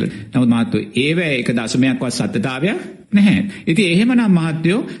දැම්මේ කියලා. නමුත් මහත්වෝ ඒව එක දශමයක්වත් සත්‍යතාවයක් නැහැ. ඉතින් එහෙමනම්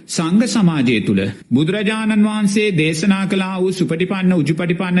මහත්වෝ සංඝ සමාජය තුල බුදුරජාණන් වහන්සේ දේශනා කළා වූ සුපටිපන්න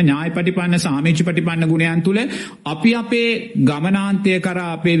උජුපටිපන්න ඥායපටිපන්න සාමීචපටිපන්න ගුණයන් තුල අපි අපේ ගමනාන්තය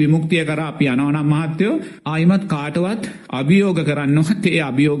කරා අපේ විමුක්තිය කරා අපි යනවා නම් මහත්වෝ ආයිමත් කාටවත් අභියෝග කරන්නවත් ඒ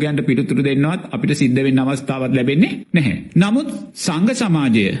අභියෝගයන්ට පිටුතුරු දෙන්නවත් අපිට සිද්ධ වෙන්න අවස්ථාවක් ලැබෙන්නේ නැහැ. නමුත් සංඝ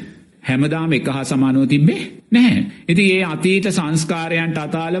සමාජය හැමදාම එක හා සමානව තිබ්බේ නැහැ. ඉතින් ඒ අතීත සංස්කාරයන්ට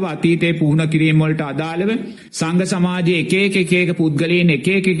අදාළව අතීතයේ පුහුණු කිරීම වලට අදාළව සංඝ සමාජයේ එක එක පුද්ගලයන් එක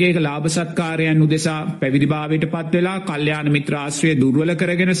ලාභ සත්කාරයන් උදෙසා පැවිදිභාවයටපත් වෙලා කල්යාණ මිත්‍ර ආශ්‍රය දුර්වල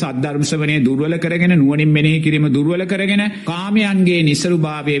කරගෙන සද්ධර්ම ශ්‍රවණය දුර්වල කරගෙන නුවණින් මෙනෙහි කිරීම දුර්වල කරගෙන කාමයන්ගේ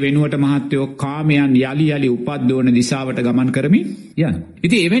නිසරුභාවයේ වෙනුවට මහත්වෝ කාමයන් යලි උපද්දවන දිශාවට ගමන් කරමින් යන.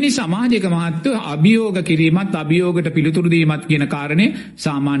 ඉතින් එවැනි සමාජයක මහත්වෝ අභියෝග කිරීමත් අභියෝගයට පිළිතුරු දීමත් කියන කාරණේ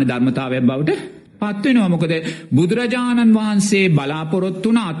සාමාන්‍ය ධර්මතාවයක් බවට පත් වෙනවා. මොකද බුදුරජාණන් වහන්සේ බලාපොරොත්තු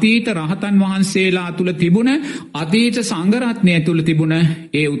වුණ අතීත රහතන් වහන්සේලා තුල තිබුණ අතීත සංඝ රත්නය තුල තිබුණ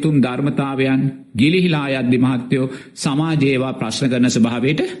ඒ උතුම් ධර්මතාවයන් ගිලිහිලා යද්දි මහත්වෝ සමාජයේ ඒවා ප්‍රශ්න කරන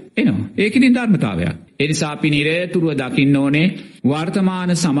ස්වභාවයට එනවා. ඒකෙනින් ධර්මතාවයක්. ඒ නිසා අපි නිරතුරුව දකින්න ඕනේ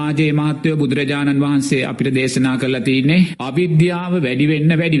වර්තමාන සමාජයේ මහත්වෝ බුදුරජාණන් වහන්සේ අපිට දේශනා කරලා තියෙන්නේ අවිද්‍යාව වැඩි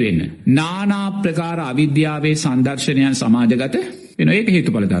වෙන්න නානා ප්‍රකාර අවිද්‍යාවේ සංදර්ශනයන් සමාජගත වෙනවා. ඒක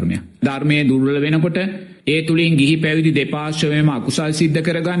හේතුඵල ධර්මයක්. ධර්මයේ දුර්වල වෙනකොට ඒ තුලින් ගිහි පැවිදි දෙපාර්ශ්වයම අකුසල් සිද්ධ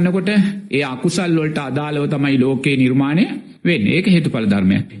කරගන්නකොට ඒ අකුසල් වලට අදාළව තමයි ලෝකේ නිර්මාණය වෙන්නේ. ඒක හේතුඵල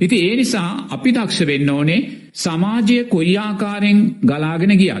ධර්මයක්. ඉතින් ඒ නිසා අපි දක්ෂ වෙන්න ඕනේ සමාජයේ කොයි ආකාරයෙන්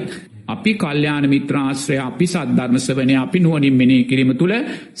ගලාගෙන ගියත් අපි කල්යාණ මිත්‍ර ආශ්‍රය අපි සද්ධර්ම ශ්‍රවණය අපි නුවණින් මෙනෙහි කිරීම තුල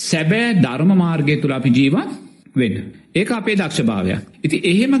සැබෑ ධර්ම මාර්ගය තුල අපි ජීවත් වෙන්න. ඒක අපේ දක්ෂභාවයක්. ඉතින්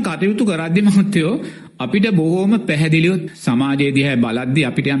එහෙම කටයුතු කරද්දී මහත්වෝ අපිට බොහෝම පැහැදිලිව සමාජයේ දිහා බලද්දී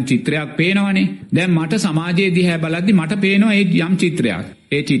අපිට යම් චිත්‍රයක් පේනවනේ. දැන් මට සමාජයේ දිහා බලද්දී මට පේනවා ඒ යම් චිත්‍රයක්.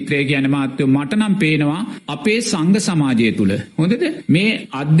 ඒ චිත්‍රය කියන්නේ මහත්වෝ මට නම් පේනවා අපේ සංඝ සමාජය තුල. හොඳද? මේ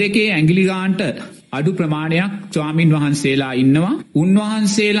අත් දෙකේ ඇඟිලි ගන්නට අඩු ප්‍රමාණයක් ස්වාමින් වහන්සේලා ඉන්නවා.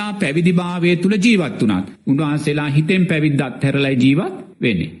 උන්වහන්සේලා පැවිදිභාවයේ තුල ජීවත් වුණත් උන්වහන්සේලා හිතෙන් පැවිද්ද අත්හැරලා ජීවත්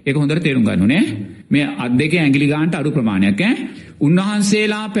වෙන්නේ. ඒක හොඳට තේරුම් ගන්න ඕනේ. මේ අත් දෙකේ ඇඟිලි ගන්නට අඩු ප්‍රමාණයක්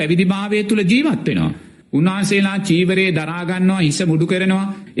උන්වහන්සේලා පැවිදිභාවයේ තුල ජීවත් වෙනවා. උන්වහන්සේලා චීවරේ දරා ගන්නවා, හිස මුඩු කරනවා.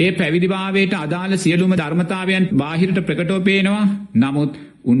 ඒ පැවිදිභාවයට අදාළ සියලුම ධර්මතාවයන් බාහිරට ප්‍රකටව පේනවා. නමුත්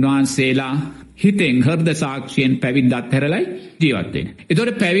උන්වහන්සේලා හිතෙන් හෘද සාක්ෂියෙන් පැවිද්ද අත්හැරලා ජීවත් වෙන්නේ.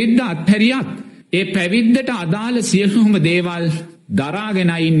 ඒතකොට පැවිද්ද අත්හැරියත් ඒ පැවිද්දට අදාළ සියලුම දේවල්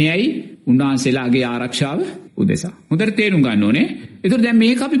දරාගෙන ඉන්නේ ඇයි? උන්වහන්සේලාගේ ආරක්ෂාව උදෙසා. හොඳට තේරුම් ගන්න ඕනේ. ඒතකොට දැන්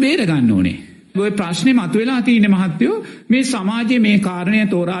මේක අපි බේර ගන්න ඕනේ. ඔය ප්‍රශ්නේ මතුවලා තියෙන මහත්වෝ මේ සමාජයේ මේ කාරණය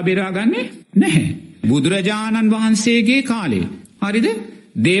තෝරා බේරා ගන්නේ නැහැ. බුදුරජාණන් වහන්සේගේ කාලේ හරිද?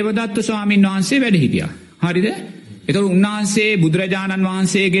 දේවදත්ත ස්වාමීන් වහන්සේ වැඩ හිටියා. හරිද? ඒතකොට උන්වහන්සේ බුදුරජාණන්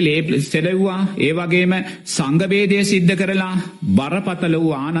වහන්සේගේ ලේ සැලෙව්වා. ඒ වගේම සංඝ වේදය සිද්ධ කරලා බරපතල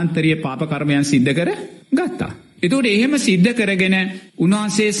වූ ආනන්තරීය පාප කර්මයන් සිද්ධ කර ගත්තා. එතකොට එහෙම සිද්ධ කරගෙන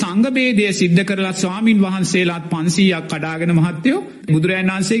උන්වහන්සේ සංඝ වේදය සිද්ධ කරලා ස්වාමින් වහන්සේලාත් 500ක් කඩාගෙන මහත්වෝ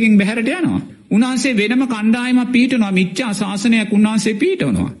බුදුරජාණන් වහන්සේගෙන් බැහැරට යනවා. උන්වහන්සේ වෙනම කණ්ඩායමක් පිහිටනවා. මිච්ඡා ශාසනයක් උන්වහන්සේ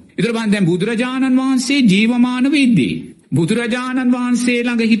පිහිටවනවා. ඒතර බලන්න දැන් බුදුරජාණන් වහන්සේ ජීවමානව ඉද්දී බුදුරජාණන් වහන්සේ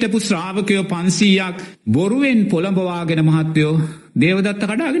ළඟ හිටපු ශ්‍රාවකයෝ 500ක් බොරුවෙන් පොළඹවාගෙන මහත්වෝ දේවදත්ත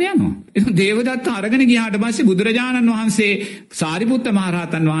කඩාගෙන යනවා. එතකොට දේවදත්ත අරගෙන ගියාට පස්සේ බුදුරජාණන් වහන්සේ සාරිපුත්ත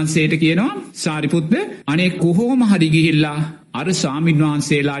මහරහතන් වහන්සේට කියනවා සාරිපුත්ත අනේ කොහොම හරි ගිහිල්ලා අර ස්වාමීන්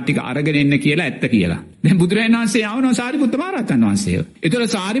වහන්සේලා ටික අරගෙන එන්න කියලා ඇත්ත කියලා. දැන් බුදුරජාණන් වහන්සේ ආවනවා සාරිපුත්ත මහරහතන් වහන්සේව. ඒතර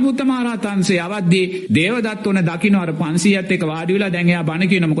සාරිපුත්ත මහරහතන් වහන්සේ අවද්දී දේවදත්ත උන දකින්න අර 500ත් එක වාඩි වෙලා දැන් එයා බණ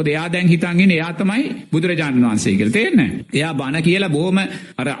කියනවා. මොකද එයා දැන් හිතන් ඉන්නේ එයා තමයි බුදුරජාණන් වහන්සේ කියලා. තේරෙන්නේ? එයා බණ කියලා බොහොම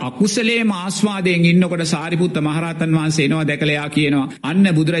අර අකුසලේම ආස්වාදයෙන් ඉන්නකොට සාරිපුත්ත මහරහතන් වහන්සේ එනවා දැකලා එයා කියනවා අන්න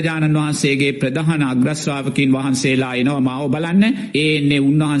බුදුරජාණන් වහන්සේගේ ප්‍රධාන අග්‍රශ්‍රාවකින් වහන්සේලා එනවා මාව බලන්න. ඒ එන්නේ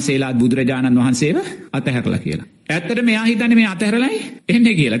උන්වහන්සේලා බුදුරජාණන් වහන්සේව අතහැරලා කියලා. ඇත්තට මෙයා හිතන්නේ මේ අතහැරලයි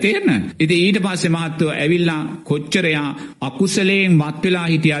එන්නේ කියලා. තේරෙනවද? ඉතින් ඊට පස්සේ මහත්වෝ ඇවිල්ලා කොච්චර එයා අකුසලයෙන් මත් වෙලා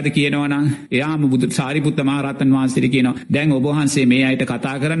හිටියාද කියනවනම් එයාම බුදු සාරිපුත්ත මහරහතන් වහන්සේට කියනවා දැන් ඔබ වහන්සේ මේ අයට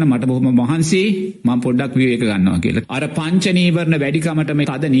කතා කරන්න මට බොහොම මහන්සියි මම පොඩ්ඩක් විවේක ගන්නවා කියලා. අර පංච නීවරණ වැඩිකමට මේ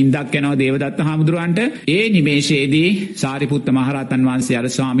තද නිින්දක් යනවා දේවදත්ත හාමුදුරුවන්ට. ඒ නිමේෂයේදී සාරිපුත්ත මහරහතන් වහන්සේ අර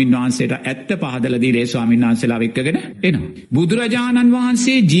ස්වාමින් වහන්සේට ඇත්ත පහදලා දීලා ඒ ස්වාමින් වහන්සේලා එක්කගෙන එනවා. බුදුරජාණන්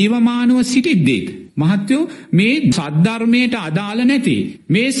වහන්සේ ජීවමානව සිටිද්දී මහත්තයෝ මේ සද්ධර්මයට අදාළ නැති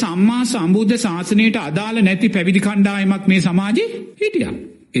මේ සම්මා සම්බුද්ධ ශාසනයට අදාළ නැති පැවිදි කණ්ඩායමක් මේ සමාජයේ හිටියා.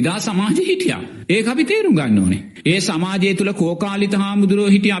 එදා සමාජයේ හිටියා. ඒක අපි තේරුම් ගන්න ඕනේ. ඒ සමාජය තුල කෝකාලිත හාමුදුරුවෝ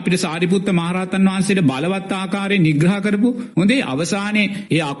හිටියා අපිට සාරිපුත්ත මහරහතන් වහන්සේට බලවත් ආකාරයෙන් නිග්‍රහ කරපු. හොඳේ අවසානයේ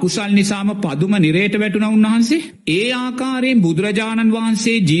ඒ අකුසල් නිසාම පදුම නිරේට වැටුණා උන්වහන්සේ. ඒ ආකාරයෙන් බුදුරජාණන්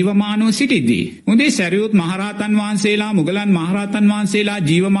වහන්සේ ජීවමානව සිටිද්දී. හොඳේ සරියුත් මහරහතන් වහන්සේලා මුගලන් මහරහතන් වහන්සේලා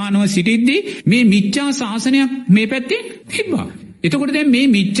ජීවමානව සිටිද්දී මේ මිච්ඡා ශාසනයක් මේ පැත්තේ තිබ්බා. එතකොට දැන් මේ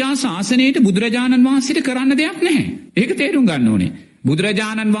මිච්ඡා ශාසනයට බුදුරජාණන් වහන්සේට කරන්න දෙයක් නැහැ. ඒක තේරුම් ගන්න ඕනේ.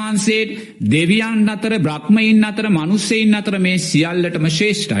 බුදුරජාණන් වහන්සේ දෙවියන් අතර බ්‍රහ්මයින් අතර මනුස්සයින් අතර මේ සියල්ලටම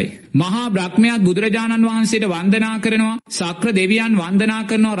ශ්‍රේෂ්ඨයි. මහා බ්‍රහ්මයාත් බුදුරජාණන් වහන්සේට වන්දනා කරනවා. සක්‍ර දෙවියන් වන්දනා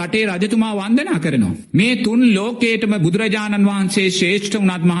කරනවා. රටේ රජතුමා වන්දනා කරනවා. මේ තුන් ලෝකයටම බුදුරජාණන් වහන්සේ ශ්‍රේෂ්ඨ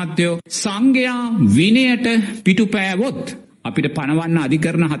වුණත් මහත්තයෝ සංඝයා විනයට පිටුපෑවොත් අපිට පනවන්න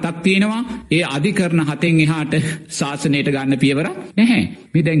අධිකරණ 7ක් තියෙනවා. ඒ අධිකරණ 7න් එහාට ශාසනයට ගන්න පියවර නැහැ.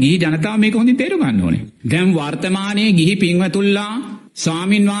 මේ දැන් ගිහි ජනතාව මේක හොඳින් තේරුම් ගන්න ඕනේ. දැන් වර්තමානයේ ගිහි පින්වතුන්ලා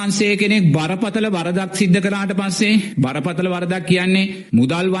ස්වාමින් වහන්සේ කෙනෙක් බරපතල වරදක් සිද්ධ කරාට පස්සේ බරපතල වරදක් කියන්නේ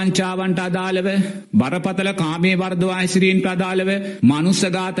මුදල් වංචාවන්ට අදාළව බරපතල කාමයේ වර්ධවා හැසිරීමට අදාළව මනුස්ස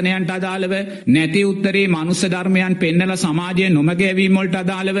ඝාතනයන්ට අදාළව නැති උත්තරේ මනුස්ස ධර්මයන් පෙන්නලා සමාජයේ නොමග යැවීම වලට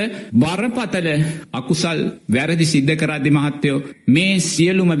අදාළව බරපතල අකුසල් වැරදි සිද්ධ කරද්දී මහත්තයෝ මේ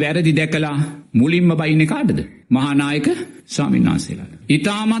සියලුම වැරදි දැකලා මුලින්ම බයින්නේ කාටද? මහානායක ස්වාමීන් වහන්සේලාට.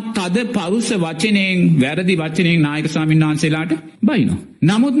 ඊටමත් තද පරුස වචනෙන් වැරදි වචනෙන් නායක ස්වාමීන් වහන්සේලාට බයිනවා.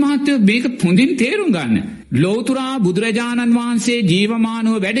 නමුත් මහත්තයෝ මේක හොඳින් තේරුම් ගන්න. ලෞතුරා බුදුරජාණන් වහන්සේ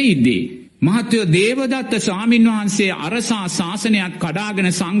ජීවමානව වැඩ ඉද්දී මහත්තයෝ දේවදත්ත ස්වාමීන් වහන්සේ අරසා ශාසනයත් කඩාගෙන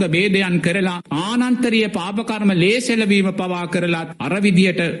සංඝ ભેදයන් කරලා ආනන්තරීය පාපකර්ම ලේසෙලවීම පවා කරලා අර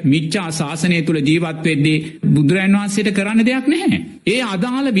විදියට මිච්ඡා ශාසනය තුල ජීවත් වෙද්දී බුදුරජාණන් වහන්සේට කරන්න දෙයක් නැහැ. ඒ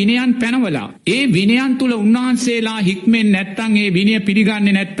අදාළ විනයන් පැනවලා ඒ විනයන් තුල උන්වහන්සේලා හික්මෙන් නැත්තම් ඒ විනය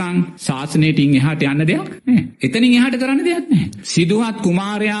පිළිගන්නේ නැත්තම් ශාසනයටින් එහාට යන්න දෙයක් නැහැ. එතනින් එහාට කරන්න දෙයක් නැහැ. සිදුහත්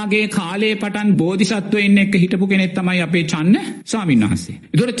කුමාරයාගේ කාලේ පටන් බෝධිසත්වයින් එක්ක හිටපු කෙනෙක් තමයි අපේ චන්න ස්වාමීන් වහන්සේ.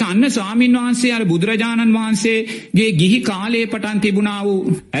 ඒතකොට චන්න ස්වාමීන් වහන්සේ අර බුදුරජාණන් වහන්සේගේ ගිහි කාලේ පටන් තිබුණා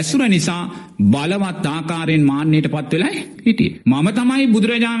වූ ඇසුර නිසා බලවත් ආකාරයෙන් මාන්නයටපත් වෙලා හිටියේ. මම තමයි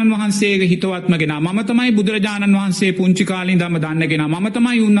බුදුරජාණන් වහන්සේගේ හිතවත්ම කෙනා. මම තමයි බුදුරජාණන් වහන්සේ පුංචි කාලේ ඉඳන්ම දන්න කෙනා. මම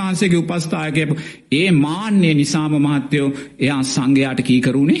තමයි උන්වහන්සේගේ උපස්ථායකයා. ඒ මාන්නය නිසාම මහත්තයෝ එයා සංඝයාට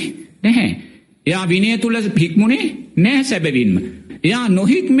කීකරුනේ නැහැ. එයා විනය තුල හික්මුනේ නැහැ සැබවින්ම. එයා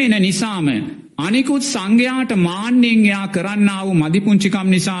නොහික්මෙන නිසාම අනිකුත් සංඝයාට මාන්නෙන් එයා කරන්නා වූ මදිපුංචිකම්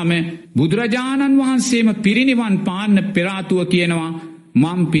නිසාම බුදුරජාණන් වහන්සේම පිරිනිවන් පාන්න පෙර ආතුව කියනවා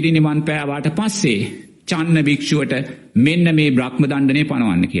මම පිරිනිවන් පෑවාට පස්සේ චන්න භික්ෂුවට මෙන්න මේ බ්‍රහ්ම දණ්ඩනය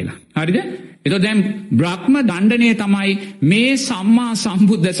පනවන්න කියලා. හරිද? එතකොට දැන් බ්‍රහ්ම දණ්ඩනය තමයි මේ සම්මා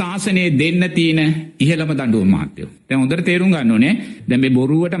සම්බුද්ධ ශාසනයේ දෙන්න තියෙන ඉහළම දඬුවම මාත්‍යෝ. දැන් හොඳට තේරුම් ගන්න ඕනේ. දැන් මේ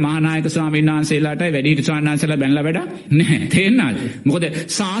බොරුවට මහානායක ස්වාමීන් වහන්සේලාට වැඩිහිටි ස්වාමීන් වහන්සේලා බැනලා වැඩ නැහැ. තේරෙනවද? මොකද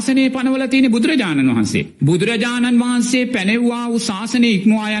ශාසනයේ පනවලා තියෙන බුදුරජාණන් වහන්සේ. බුදුරජාණන් වහන්සේ පැනෙවුවා වූ ශාසනය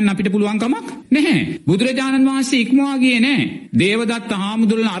ඉක්මවා යන්න අපිට පුළුවන් කමක් නැහැ. බුදුරජාණන් වහන්සේ ඉක්මවා ගියේ නැහැ. දේවදත්ත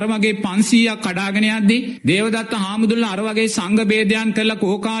හාමුදුරුවෝ අර වගේ 500ක් කඩාගෙන යද්දී දේවදත්ත හාමුදුරුවෝ අර වගේ සංඝ ભેදයන් කළා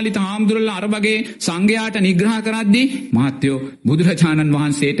කෝකාලිත හාමුදුරුවෝ අර වගේ සංඝයාට නිග්‍රහ කරද්දී මහත්තයෝ බුදුරජාණන්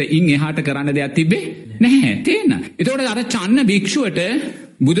වහන්සේට ඉන් එහාට කරන්න දෙයක් තිබ්බේ නැහැ. තේන්න. එතකොට අර චන්න භික්ෂුවට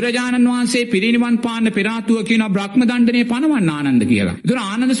බුදුරජාණන් වහන්සේ පිරිනිවන් පාන්න පෙර ආතුව කියන බ්‍රහ්ම දණ්ඩනය පනවන්න ආනන්ද කියලා. ඒතර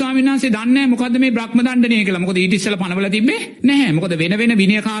ආනන්ද ස්වාමීන් වහන්සේ දන්නේ නැහැ මොකද්ද මේ බ්‍රහ්ම දණ්ඩනය කියලා. මොකද ඊට ඉස්සෙල්ලා පනවලා තිබ්බේ නැහැ. මොකද වෙන වෙන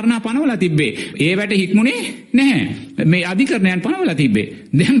විනය කාරණා පනවලා තිබ්බේ. ඒවට හික්මුනේ නැහැ. මේ අධිකරණයන් පනවලා තිබ්බේ.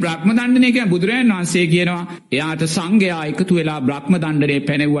 දැන් බ්‍රහ්ම දණ්ඩනය කියන බුදුරජාණන් වහන්සේ කියනවා එයාට සංඝයා එකතු වෙලා බ්‍රහ්ම දණ්ඩනය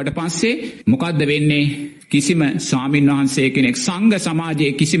පැනෙව්වට පස්සේ මොකද්ද වෙන්නේ? කිසිම ස්වාමීන් වහන්සේ කෙනෙක් සංඝ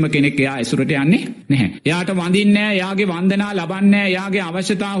සමාජයේ කිසිම කෙනෙක් එයා ඇසුරට යන්නේ නැහැ. එයාට වඳින්නේ නැහැ, එයාගේ වන්දනා ලබන්නේ නැහැ, එයාගේ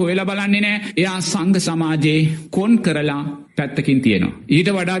අවශ්‍යතා හොයලා බලන්නේ නැහැ. එයා සංඝ සමාජයේ කොන් කරලා පැත්තකින් තියෙනවා. ඊට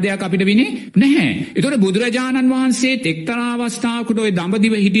වඩා දෙයක් අපිට විනේ නැහැ. ඒතකොට බුදුරජාණන් වහන්සේ එක්තරා අවස්ථාවකට ওই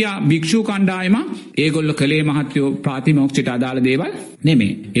දඹදිව හිටියා භික්ෂු කණ්ඩායම. ඒගොල්ලෝ කලේ මහත්යෝ ප්‍රාතිමෝක්ෂයට අදාළ දේවල්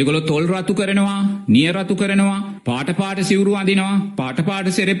නෙමෙයි. ඒගොල්ලෝ තොල් රතු කරනවා, නිය රතු කරනවා, පාට සිවුරු අඳිනවා,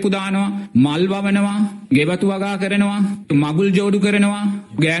 පාට සෙරෙප්පු දානවා, මල් වවනවා, ගෙවතු වගා කරනවා, මගුල් ජෝඩු කරනවා,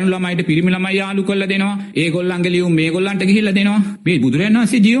 ගෑනු ළමයිට පිරිමි ළමයි යාළු කරලා දෙනවා, ඒගොල්ලන්ගේ ලියුම් මේගොල්ලන්ට ගිහිල්ලා දෙනවා. මේ බුදුරජාණන්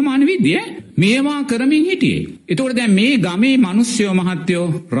වහන්සේ ජීවමාන විද්‍ය මේවා කරමින් හිටියේ. ඒතකොට දැන් මේ ගමේ මිනිස්සුયો මහත්තයෝ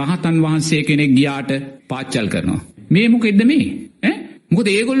රහතන් වහන්සේ කෙනෙක් ගියාට පාච්චල් කරනවා. මේ මොකෙද්ද මේ? මොකද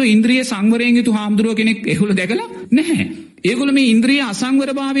ඒගොල්ලෝ ඉන්ද්‍රිය සංවරයෙන් යුතු හාමුදුරුව කෙනෙක් ඒගොල්ලෝ දැකලා නැහැ. ඒගොල්ලෝ මේ ඉන්ද්‍රිය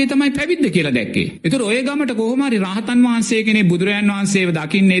අසංවරභාවය තමයි පැවිද්ද කියලා දැක්කේ. ඒතර ඔය ගමට කොහොම හරි රහතන් වහන්සේ කෙනෙක් බුදුරජාන් වහන්සේව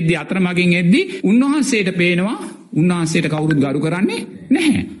දකින්න එද්දි අතරමඟින් එද්දි උන්වහන්සේට පේනවා උන්වහන්සේට කවුරුත් ගරු කරන්නේ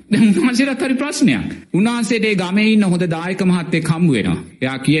නැහැ. දැන් උන්වහන්සේට හරි ප්‍රශ්නයක්. උන්වහන්සේට ඒ ගමේ ඉන්න හොඳ දායක මහත්තයෙක් හම්බ වෙනවා.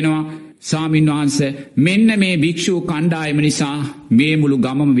 එයා කියනවා ස්වාමීන් වහන්සේ මෙන්න මේ භික්ෂු කණ්ඩායම නිසා මේ මුළු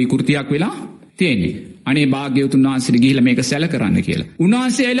ගමම විකෘතියක් වෙලා තියෙන්නේ. අනේ භාග්‍යවතුන් වහන්සේට ගිහිල්ලා මේක සැල කරන්න කියලා.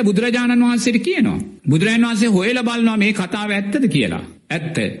 උන්වහන්සේ ඇවිල්ලා බුදුරජාණන් වහන්සේට කියනවා. බුදුරජාණන් වහන්සේ හොයලා බලනවා මේ කතාව ඇත්තද කියලා.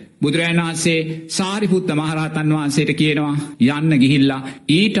 ඇත්ත. බුදුරජාණන් වහන්සේ සාරිපුත්ත මහරහතන් වහන්සේට කියනවා යන්න ගිහිල්ලා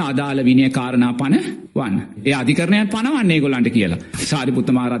ඊට අදාළ විනය කාරණා පනවන්න. ඒ අධිකරණයන් පනවන්න ඒගොල්ලන්ට කියලා.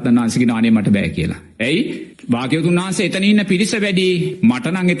 සාරිපුත්ත මහරහතන් වහන්සේ කියනවා අනේ මට බෑ කියලා. ඇයි? භාග්‍යවතුන් වහන්සේ එතන ඉන්න පිරිස වැඩි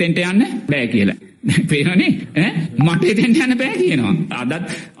මට නම් එතෙන්ට යන්න බෑ කියලා. පේනවනේ මට එතෙන්ට යන්න බෑ කියනවා.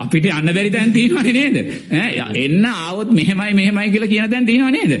 අදත් අපිට යන්න බැරි තැන් තියෙනවනේ නේද? එන්න ආවොත් මෙහෙමයි කියලා කියන තැන්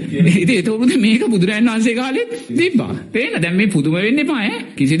තියෙනව නේද? ඉතින් ඒතකොට මේක බුදුරජාණන් වහන්සේ කාලේ තිබ්බා. පේන දැන් මේ පුදුම වෙන්න එපා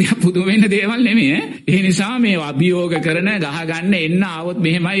කිසි දෙයක් පුදුම වෙන්න දේවල් නෙමෙයි ඒ නිසා මේ අභියෝග කරන ගහගන්න එන්න ආවොත්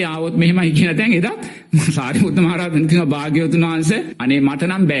මෙහෙමයි කියන තැන් එදත් සාරිපුත්ත මහ රහතන් කියනවා භාග්‍යවතුන් වහන්සේ අනේ මට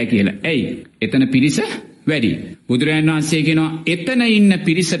නම් බෑ කියලා. ඇයි? එතන පිරිස වැඩි. බුදුරජාණන් වහන්සේ කියනවා එතන ඉන්න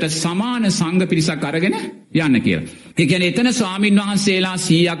පිරිසට සමාන සංඝ පිරිසක් අරගෙන යන්න කියලා. ඒ කියන්නේ එතන ස්වාමින් වහන්සේලා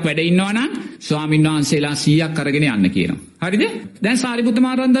 100ක් වැඩ ඉන්නවා නම් ස්වාමින් වහන්සේලා 100ක් අරගෙන යන්න කියනවා. හරිද? දැන් සාරිපුත්ත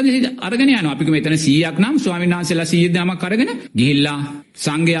මහ රහතන් අරගෙන යනවා. අපි මෙතන 100ක් නම් ස්වාමින් වහන්සේලා 100 දමක් අරගෙන ගිහිල්ලා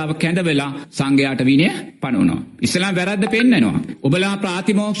සංඝයාව කැඳවලා සංඝයාට විනය පනවනවා. ඉස්ලාම් වැරද්ද පෙන්නනවා. ඔබලා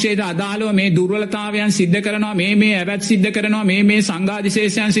ප්‍රාතිමෝක්ෂයට අදාළව මේ දුර්වලතාවයන් සිද්ධ කරනවා මේ ඇවැත් සිද්ධ කරනවා මේ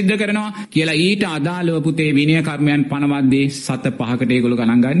සංඝාදිශේෂයන් සිද්ධ කරනවා කියලා ඊට අදාළව පුතේ විනය කර්මයන් පනවද්දී සත පහකට ඒගොල්ලෝ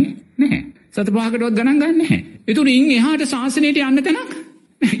ගණන් ගන්නේ නැහැ. සත පහකටවත් ගණන් ගන්නේ නැහැ. ඒතුළු ඉන් එහාට ශාසනයට යන්න තැනක්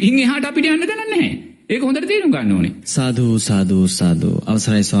ඉන් එහාට අපිට යන්න තැනක් නැහැ. ඒක හොඳට තේරුම් ගන්න ඕනේ. සාදු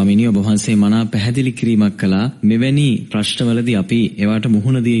අවසරයි ස්වාමීනි ඔබ වහන්සේ මනා පැහැදිලි කිරීමක් කළා. මෙවැනි ප්‍රශ්නවලදී අපි ඒවට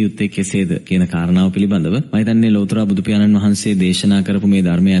මුහුණ දිය යුත්තේ කෙසේද කියන කාරණාව පිළිබඳව මම හිතන්නේ ලෝතර බුදු පියාණන් වහන්සේ දේශනා කරපු මේ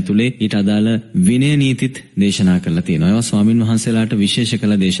ධර්මය ඇතුලේ ඊට අදාළ විනය නීතිත් දේශනා කරලා තියෙනවා. ඒවා ස්වාමීන් වහන්සේලාට විශේෂ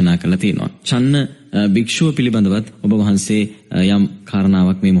කළ දේශනා කරලා තියෙනවා. චන්න භික්ෂුව පිළිබඳවත් ඔබ වහන්සේ යම්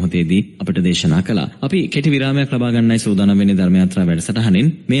කාරණාවක් මේ මොහොතේදී අපට දේශනා කළා. අපි කෙටි විරාමයක් ලබා ගන්නයි සූදානම් වෙන්නේ ධර්ම යාත්‍රා වැඩසටහනින්.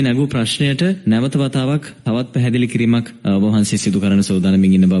 මේ නැගූ ප්‍රශ්නයට නැවත වතාවක් තවත් පැහැදිලි කිරීමක් ඔබ වහන්සේ සිදු කරන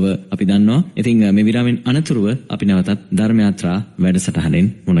සූදානමින් ඉන්න බව අපි දන්නවා. ඉතින් මේ විරාමෙන් අනතුරුව අපි නැවතත් ධර්ම යාත්‍රා වැඩසටහනින්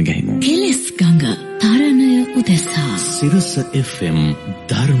මුණ ගැහිමු. කෙලස් ගඟ තරණය උදෙසා සිරස FM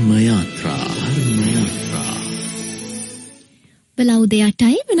ධර්ම යාත්‍රා බලවුද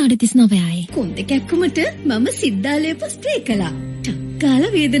 8යි විනාඩි 39යි. කොන්ද කැක්කුමට මම සිද්ධාලේප ස්ප්‍රේ කළා. ටක්කාල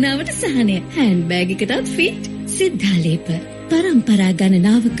වේදනාවට සහනය. හෑන්ඩ් බෑග් එකටත් ෆිට. සිද්ධාලේප පරම්පරා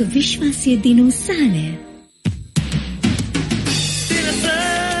ගණනාවක විශ්වාසය දිනු සහනය.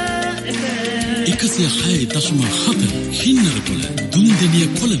 106.7 හින්නරපොළ දුම්දෙනිය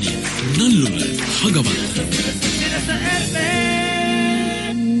කොළනිය නල්ලුව හගවත්ත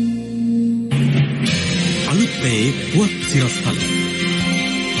අලුත්පේ පුවත් සිරස්තල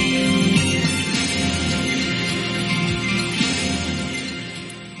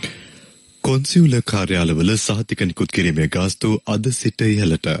කොන්සියුල කාර්යාලවල සහතික නිකුත් කිරීමේ ගාස්තු අද සිට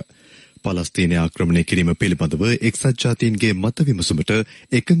ඉහළට. පලස්තීනය ආක්‍රමණය කිරීම පිළිබඳව එක්සත් ජාතීන්ගේ මත විමසුමට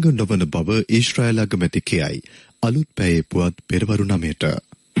එකඟ නොවන බව ඊශ්‍රායල් අගමැති කියයි. අලුත් පැයේ පුවත් පෙරවරු 9ට.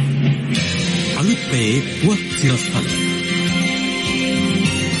 අලුත් පැයේ පුවත් සිරස්තල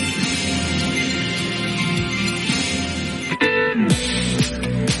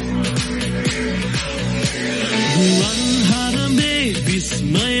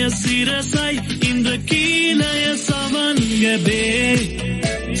විස්මය සිරසයි ඉන්ද්‍රකීලය සමන් ගැබේ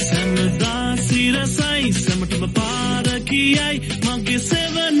සැමදා සිරසයි සමටම පාර කියයි මගේ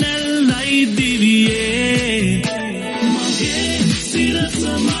සෙවනැල්ලයි දිවියේ මගේ සිරස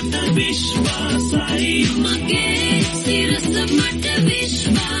මට විශ්වාසයි මගේ සිරස මට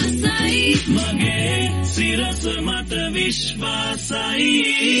විශ්වාසයි මගේ සිරස මට විශ්වාසයි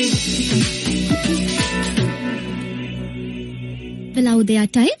බලවුද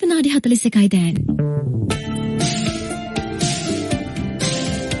 8යි විනාඩි 41යි දැන්.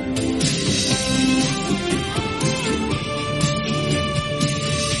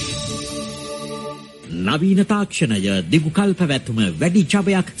 නවීන තාක්ෂණය දිගු කල් පැවැත්ම වැඩි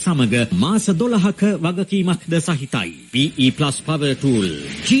ජවයක් සමග මාස 12ක වගකීමක්ද සහිතයි. PE+ Power Tool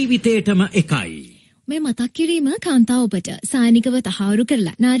ජීවිතේටම එකයි. මේ මතක් කිරීම කාන්තාව ඔබට සායනිකව තහවුරු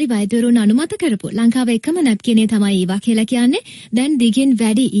කරලා නාරි වෛද්‍යවරුන් අනුමත කරපු ලංකාවේ එකම නැප්කිනේ තමයි ඊවා කියලා කියන්නේ. දැන් දිගින්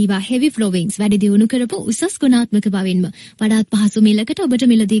වැඩි ඊවා heavy flowings වැඩි දියුණු කරපු උසස් ගුණාත්මක බවින්ම වඩාත් පහසු මිලකට ඔබට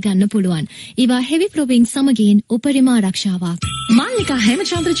මිලදී ගන්න පුළුවන්. ඊවා heavy flowings සමගින් උපරිම ආරක්ෂාවක්. මාලිකා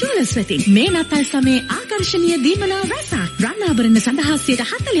හේමචන්ද්‍ර ජුවලර්ස් වෙතින් මේ නත්තල් සමයේ ආකර්ශනීය දීමනා රැසක් රණාභරණ සඳහා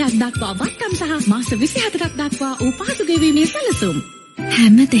 40% දක්වා වත්කම් සහ මාස 24ක් දක්වා පහසු ගෙවීමේ සැලසුම්.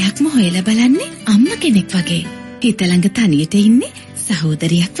 හැම දෙයක්ම හොයලා බලන්නේ අම්ම කෙනෙක් වගේ. හිතලඟ තනියට ඉන්නේ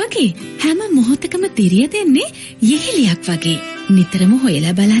සහෝදරියක් වගේ. හැම මොහොතකම තිරිය දෙන්නේ යෙහෙලියක් වගේ. නිතරම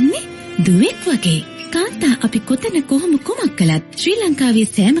හොයලා බලන්නේ දුවෙක් වගේ. කාන්තා අපි කොතන කොහොම කුමක් කළත් ශ්‍රී ලංකාවේ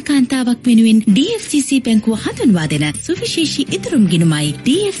සෑම කාන්තාවක් වෙනුවෙන් DFCC බැංකුව හඳුන්වා දෙන සුවිශේෂී ඉදරුම් ගිණුමයි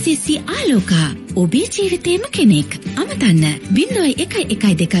DFCC ආලෝකා. ඔබේ ජීවිතේම කෙනෙක්. අමතන්න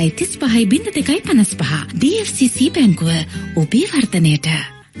 0112350255 DFCC බැංකුව ඔබේ වර්ධනයට.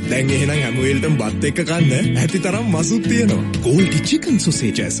 දැන් එහෙනම් හැම වෙලටම බත් එක්ක කන්න ඇති තරම් මසුත් තියෙනවා. Goldie chicken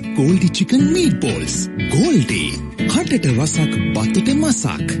sausages, Goldie chicken meatballs, Goldie කටට වසක් බතට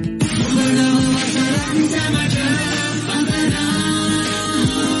මසක්.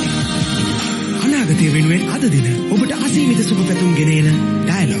 අනාගතය වෙනුවෙන් අද දින ඔබට අසීමිත සුබ පැතුම් ගෙනෙන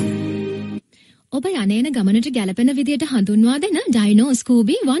ඩයලොග්. ඔබ යන්නේන ගමනට ගැලපෙන විදියට හඳුන්වා දෙන ඩයිනෝ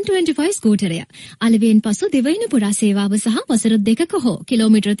ස්කූබි 125 ස්කූටරය. අලෙවියෙන් පසු දෙවයින පුරා සේවාව සහ වසර 2ක හෝ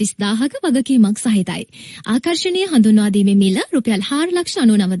කිලෝමීටර් 30000ක වගකීමක් සහිතයි. ආකර්ෂණීය හඳුන්වා දීමේ මිල රුපියල්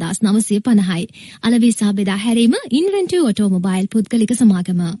 4,99,950යි. අලෙවි සහ බෙදා හැරීම ඉන්වෙන්ටිව් ඔටෝමොබයිල් පුද්ගලික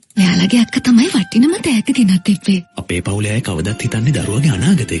සමාගම. ඔයාලගේ අක්ක තමයි වටිනම තෑග්ග ගෙනත් තිබ්බේ. අපේ පවුලේ අය කවදත් හිතන්නේ දරුවගේ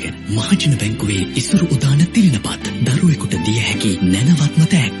අනාගතය ගැන. මහජන බැංකුවේ ඉසුරු උදාන තිලිනපත් දරුවෙකුට දිය හැකි නැනවත්ම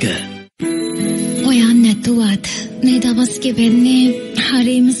තෑග්ග. ඔයා නැතුවත් මේ දවස් ගෙවෙන්නේ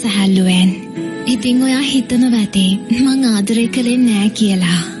හරිම සැහැල්ලුවෙන්. ඉතින් ඔයා හිතනවා ඇති මං ආදරය කළේ නෑ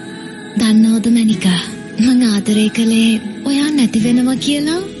කියලා. දන්නවද මැනික? මං ආදරය කළේ ඔයා නැති වෙනවා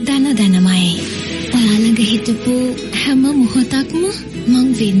කියලා දැනමයි. ඔයා ළඟ හිටපු හැම මොහොතක්ම මං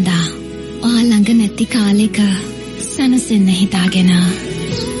වින්දා. ඔයා ළඟ නැති කාලෙක සනසෙන්න හිතාගෙන.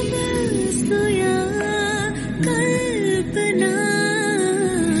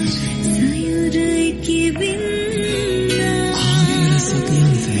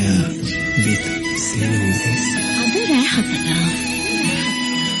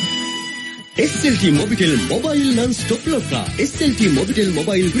 SLT Mobitel Mobile Non-Stop Locker. SLT Mobitel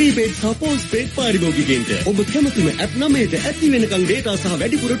Mobile Prepaid සහ Postpaid පාරිභෝගිකයන්ට ඔබ කැමතිම ඇප් 9ට ඇති වෙනකන් data සහ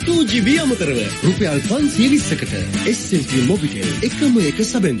වැඩිපුර 2GB අමතරව රුපියල් 520කට SLT Mobitel එකම එක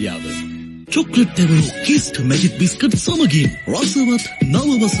සැබැඳියාව. චොක්ලට් තෙවරු කිස්ට් මැජික් බිස්කට් සමගින් රසවත්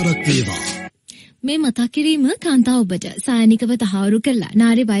නව වසරක් වේවා. මේ මතක් කිරීම කාන්තා ඔබට සායනිකව තහවුරු කළා.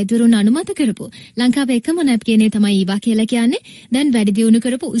 නාරි වෛද්‍යවරුන් අනුමත කරපු ලංකාවේ එකම නැප්කිනේ තමයි ඊවා කියලා කියන්නේ. දැන් වැඩි දියුණු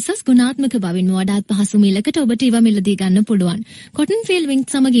කරපු උසස් ගුණාත්මක බවින් වඩාත් පහසු මිලකට ඔබට ඊවා මිලදී ගන්න පුළුවන්. කොටන් ෆීල් වින්ග්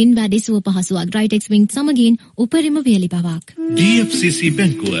සමගින් වැඩි සුව පහසුවක්. ග්‍රයිටෙක්ස් වින්ග් සමගින් උපරිම වියලි බවක්. DFCC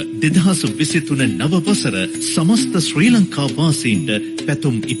බැංකුව 2023 නව වසර සමස්ත ශ්‍රී ලංකා වාසීන්ට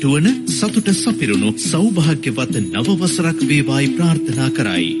පැතුම් ඉටුවන සතුට සපිරුණු සෞභාග්‍යවත් නව වසරක් වේවායි ප්‍රාර්ථනා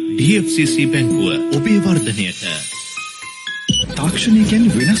කරයි. DFCC බැංකුව ඔබේ වර්ධනයට. තාක්ෂණය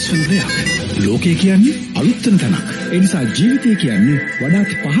කියන්නේ වෙනස් වෙන දෙයක්. ලෝකය කියන්නේ අලුත් වෙන තැනක්. ඒ නිසා ජීවිතය කියන්නේ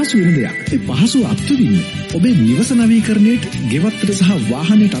වඩාත් පහසු වෙන දෙයක්. ඒ පහසුව අත්විඳින්න ඔබේ නිවස නවීකරණයට, ගෙවත්තට සහ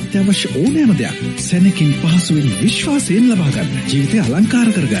වාහනයට අත්‍යවශ්‍ය ඕනෑම දෙයක් සැනකින් පහසුවෙන් විශ්වාසයෙන් ලබා ගන්න. ජීවිතය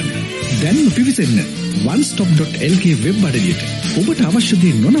අලංකාර කරගන්න. දැන්ම පිවිසෙන්න onestop.lk වෙබ් අඩවියට. ඔබට අවශ්‍ය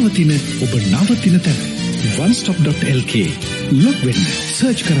දේ නොනවතින ඔබ නවතින තැන. onestop.lk ලොග් වෙන්න,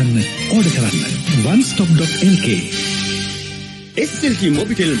 සර්ච් කරන්න, ඕඩර් කරන්න. onestop.lk. SLT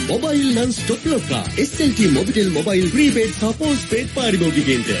Mobitel Mobile Non-Stop Locker. SLT Mobitel Mobile Prepaid සහ Postpaid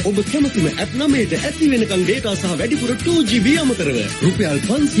පාරිභෝගිකයන්ට ඔබ කැමතිම ඇප් 9ට ඇති වෙනකන් data සහ වැඩිපුර 2GB අමතරව රුපියල්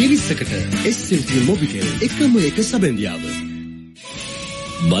 520කට SLT Mobitel එකම එක සැබැඳියාව.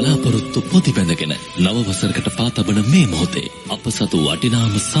 බලාපොරොත්තු ප්‍රතිපැඳගෙන නව වසරකට පාතබන මේ මොහොතේ අප සතු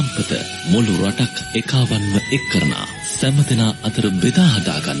වටිනාම සම්පත මුළු රටක් එකවන්ව එක් කරන සෑමදෙනා අතර බෙදා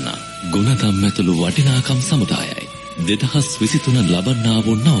හදා ගන්න ගුණධම් ඇතුළු වටිනාකම් සමුදායයි 2023 ලබන්නා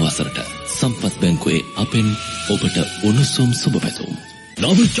වූ නව වසරට සම්පත් බැංකුවේ අපෙන් ඔබට උණුසුම් සුබ පැතුම්.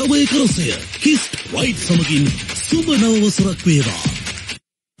 නව ජවයේ කරසය කිස්ට් රයිට් සමගින් සුබ නව වසරක් වේවා.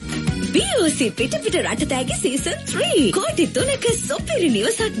 BOC පිට රටතෑගේ සීසන් 3 කෝටි 3ක සුපිරි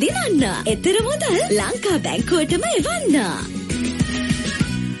නිවසක් දිනන්න. එතර මුදල් ලංකා බැංකුවටම එවන්න.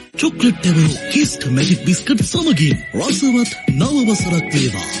 චොක්ලට් තෙවරු කිස්ට් මැජික් බිස්කට් සමගින් රසවත් නව වසරක්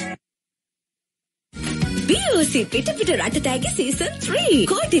වේවා. BOC පිට රටතෑගේ සීසන් 3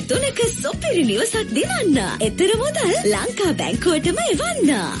 කෝටි 3ක සුපිරි නිවසක් දිනන්න. එතර මුදල් ලංකා බැංකුවටම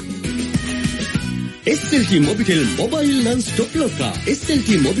එවන්න. SLT Mobitel Mobile Non-Stop Locker.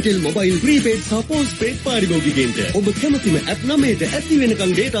 SLT Mobitel Mobile Prepaid සහ Postpaid පාරිභෝගිකයන්ට ඔබ කැමතිම ඇප් 9ට ඇති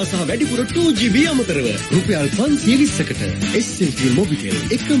වෙනකන් data සහ වැඩිපුර 2GB අමතරව රුපියල් 520කට SLT Mobitel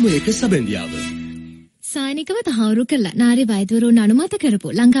එකම එක සැබැඳියාව. සායනිකව තහවුරු කළා නාරි වෛද්‍යවරුන් අනුමත කරපු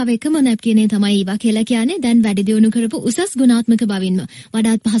ලංකාවේ එකම නැප්කිනේ තමයි ඊවා කියලා කියන්නේ. දැන් වැඩි දියුණු කරපු උසස් ගුණාත්මක බවින්ම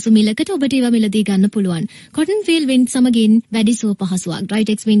වඩාත් පහසු මිලකට ඔබට ඒවා මිලදී ගන්න පුළුවන්. කොටන් ෆීල් වින්ඩ් සමගින් වැඩි සුව පහසුවක්.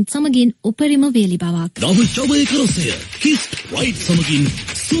 රයිටෙක්ස් වින්ඩ් සමගින් උපරිම වේලි බවක්. නව කරොසය කිස් රයිට් සමගින්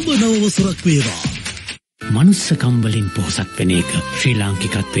සුබ නව වසරක් වේවා. මනුස්සකම් වලින් පොහොසත් වෙන එක ශ්‍රී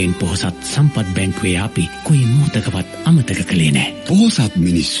ලාංකිකත්වයෙන් පොහොසත් සම්පත් බැංකුවේ අපි කොයි මොහොතකවත් අමතක කළේ නෑ. පොහොසත්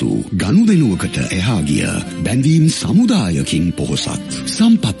මිනිස්සු ගනුදෙනුවකට එහා ගිය බැඳීම් සමුදායකින් පොහොසත්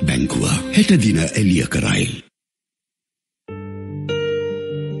සම්පත් බැංකුව හෙට දින එළිය කරයි.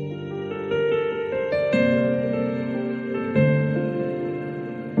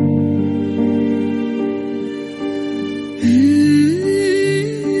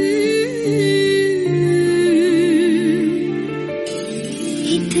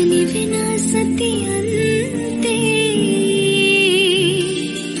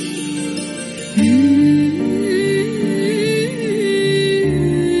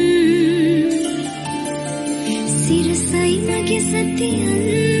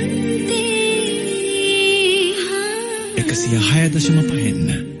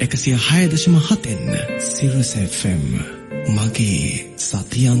 හයදශම හතෙන් සිරස FM මගේ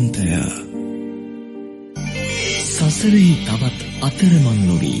සතියන්තය. සසරෙහි තවත් අතරමං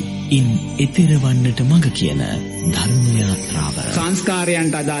නොවී ඉන් එතෙරවන්නට මඟ කියන ධර්ම යාත්‍රාව.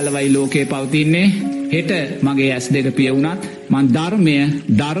 සංස්කාරයන්ට අදාළවයි ලෝකේ පවතින්නේ. හෙට මගේ ඇස් දෙක පිය වුණත් මං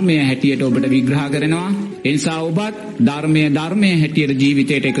ධර්මය හැටියට ඔබට විග්‍රහ කරනවා. එනිසා ඔබත් ධර්මය හැටියට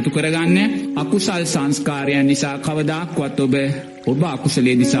ජීවිතයට එකතු කරගන්න. අකුසල් සංස්කාරයන් නිසා කවදාක්වත් ඔබ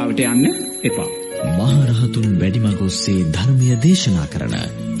අකුසලයේ දිශාවට යන්න එපා. මහරහතුන් වැඩි මග ඔස්සේ ධර්මය දේශනා කරන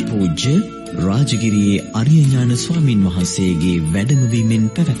පූජ්‍ය රාජගිරියේ අරියඥාන ස්වාමින් වහන්සේගේ වැඩමවීමෙන්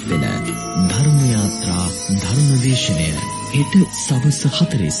පැවැත්වෙන ධර්ම යාත්‍රා ධර්මදේශනය හෙට සවස්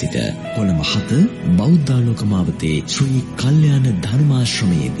 4 සිට කොළඹ 7 බෞද්ධාලෝකමාවතේ ශ්‍රී කල්යාණ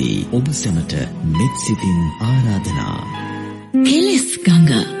ධර්මාශ්‍රමයේදී ඔබ සැමට මෙත් සිතින් ආරාධනා. කෙලස්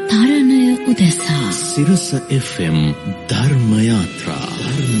ගඟ තරණය උදෙසා සිරස FM ධර්ම යාත්‍රා.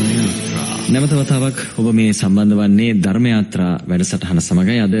 නැවත වතාවක් ඔබ මේ සම්බන්ධ වන්නේ ධර්ම යාත්‍රා වැඩසටහන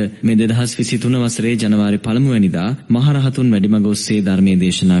සමගයි. අද මේ 2023 වසරේ ජනවාරි 1 වෙනිදා මහරහතුන් වැඩිමග ඔස්සේ ධර්මයේ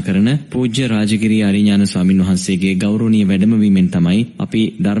දේශනා කරන පූජ්‍ය රාජගිරිය අරියඥාන ස්වාමින් වහන්සේගේ ගෞරවනීය වැඩමවීමෙන් තමයි අපි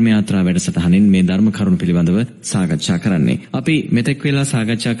ධර්ම යාත්‍රා වැඩසටහනෙන් මේ ධර්ම කරුණු පිළිබඳව සාකච්ඡා කරන්නේ. අපි මෙතෙක් වෙලා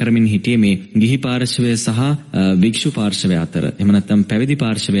සාකච්ඡා කරමින් හිටියේ මේ ගිහි පාර්ශවය සහ වික්ෂු පාර්ශවය අතර, එහෙම නැත්නම් පැවිදි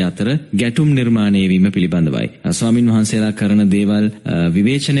පාර්ශවය අතර ගැටුම් නිර්මාණය වීම පිළිබඳවයි. ස්වාමින් වහන්සේලා කරන දේවල්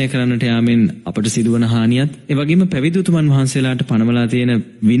විවේචනය කරන්නට යාමෙන් අපට සිදුවන හානියත්, ඒ වගේම පැවිදි උතුමන් වහන්සේලාට පනවලා තියෙන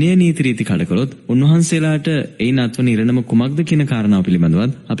විනය නීති රීති කඩකලොත් උන්වහන්සේලාට එයින් අත්වන ඉරණම කුමක්ද කියන කාරණාව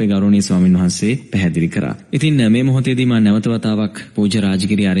පිළිබඳවත් අපේ ගෞරවනීය ස්වාමින් වහන්සේ පැහැදිලි කරා. ඉතින් මේ මොහොතේදී මා නැවත වතාවක් පූජ්‍ය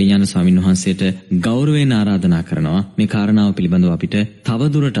රාජගිරිය අරියඥාන ස්වාමින් වහන්සේට ගෞරවයෙන් ආරාධනා කරනවා මේ කාරණාව පිළිබඳව අපිට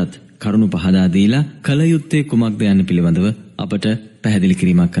තව දුරටත් කරුණු පහදා දීලා කල යුත්තේ කුමක්ද යන්න පිළිබඳව අපට පැහැදිලි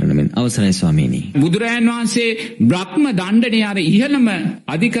කිරීමක් කරන මෙන් අවසරයි ස්වාමීනි. බුදුරජාණන් වහන්සේ බ්‍රහ්ම දණ්ඩනය අර ඉහළම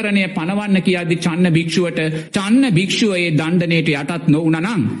අධිකරණය පනවන්න කියද්දි චන්න භික්ෂුව ඒ දණ්ඩනයට යටත් නොවුණා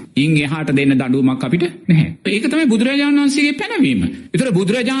නම් ඉන් එහාට දෙන්න දඬුවමක් අපිට නැහැ. ඒක තමයි බුදුරජාණන් වහන්සේගේ පැනවීම. ඒතර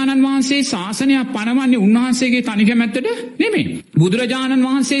බුදුරජාණන් වහන්සේ ශාසනයක් පනවන්නේ උන්වහන්සේගේ තනි කැමැත්තට නෙමෙයි. බුදුරජාණන්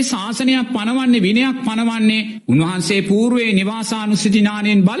වහන්සේ ශාසනයක් පනවන්නේ, විනයක් පනවන්නේ උන්වහන්සේ పూర్වයේ නිවාසානුස්සති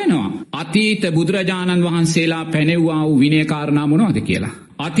ඥාණයෙන් බලනවා. අතීත බුදුරජාණන් වහන්සේලා පැනෙව්වා වූ විනය කාරණා මොනවද කියලා.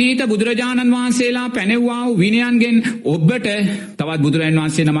 අතීත බුදුරජාණන් වහන්සේලා පැනෙව්වා වූ විනයන්ගෙන් ඔබට තවත් බුදුරජාණන්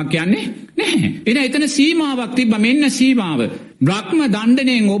වහන්සේ නමක් කියන්නේ නැහැ. එතන සීමාවක් තිබ්බ. මෙන්න සීමාව. බ්‍රහ්ම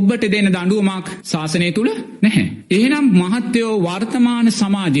දණ්ඩනයෙන් ඔබට දෙන දඬුවමක් ශාසනය තුල නැහැ. එහෙනම් මහත්යෝ වර්තමාන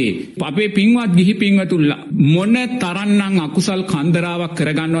සමාජයේ අපේ පින්වත් ගිහි පින්වතුන්ලා මොන තරම්නම් අකුසල් කන්දරාවක්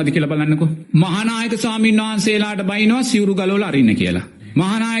කරගන්නවද කියලා බලන්නකෝ. මහානායක ස්වාමීන් වහන්සේලාට බයිනවා සිවුරු ගලවලා අරින්න කියලා.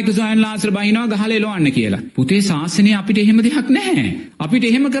 මහානායක ස්වාමීන් වහන්සේ බයිනවා ගහලා එලවන්න කියලා. පුතේ ශාසනය අපිට එහෙම දෙයක් නැහැ. අපිට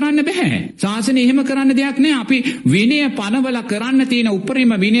එහෙම කරන්න බෑ. ශාසනය එහෙම කරන්න දෙයක් නැහැ. අපි විනය පනවලා කරන්න තියෙන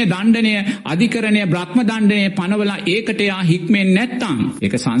උපරිම විනය දණ්ඩනය, අධිකරණය, බ්‍රහ්ම දණ්ඩනය පනවලා ඒකට යා හික්මෙන්නේ නැත්තම්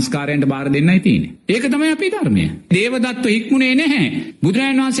ඒක සංස්කාරයන්ට බාර දෙන්නයි තියෙන්නේ. ඒක තමයි අපේ ධර්මය. දේවදත්ත හික්මුනේ නැහැ.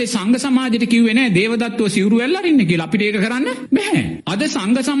 බුදුරජාණන් වහන්සේ සංඝ සමාජයට කිව්වේ නැහැ දේවදත්තව සිවුරු වැල්ල අරින්න කියලා. අපිට ඒක කරන්න බෑ. අද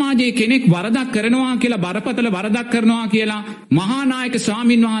සංඝ සමාජයේ කෙනෙක් වරදක් කරනවා කියලා, බරපතල වරදක් කරනවා කියලා මහානායක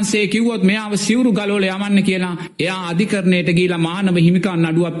ස්වාමින් වහන්සේ කිව්වොත් මෙයාව සිවුරු ගලවලා යවන්න කියලා, එයා අධිකරණයට ගිහිලා මානව හිමිකම්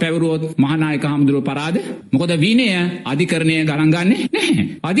නඩුවක් පැවරුවොත් මහානායක හාමුදුරුවෝ පරාද? මොකද විනය අධිකරණය ගණන් ගන්නේ නැහැ.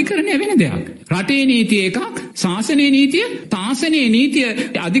 අධිකරණය වෙන දෙයක්. රටේ නීතිය එකක්, ශාසනයේ නීතිය, තාසනයේ නීතිය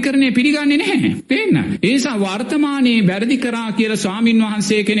අධිකරණය පිළිගන්නේ නැහැ. තේන්න. ඒ නිසා වර්තමානයේ වැරදි කරා කියලා ස්වාමින්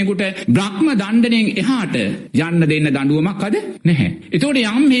වහන්සේ කෙනෙකුට බ්‍රහ්ම දණ්ඩණයෙන් එහාට යන්න දෙන්න දඬුවමක් අද නැහැ. ඒතකොට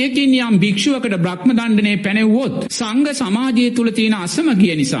යම් මේකින් යම් භික්ෂුවකට බ්‍රහ්ම දණ්ඩණය පැනෙව්වොත් සංඝ සමාජය තුල තියෙන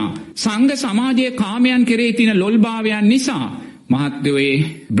අසමගිය නිසා, සංඝ සමාජයේ කාමයන් කෙරෙහි තියෙන ලොල්භාවයන් නිසා මහත්වයේ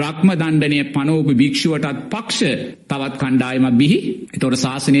බ්‍රහ්ම දණ්ඩනය පනෝපු භික්ෂුවටත් පක්ෂ තවත් කණ්ඩායමක් බිහි. ඒතකොට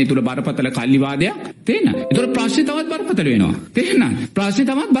ශාසනය තුල බරපතල කල්ලිවාදයක් තේන. ඒතකොට ප්‍රශ්නේ තවත් බරපතල වෙනවා. තේරෙනවද? ප්‍රශ්නේ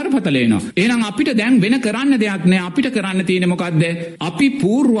තවත් බරපතල වෙනවා. එහෙනම් අපිට දැන් වෙන කරන්න දෙයක් නෑ. අපිට කරන්න තියෙන්නේ මොකද්ද? අපි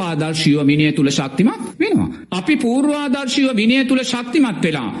පූර්වාදර්ශීව විනය තුල ශක්තිමත් වෙනවා. අපි පූර්වාදර්ශීව විනය තුල ශක්තිමත්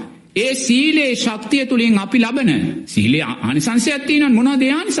වෙලා ඒ සීලේ ශක්තිය තුලින් අපි ලබන සීලේ ආනිසංසයක් තියෙනවා. මොනවද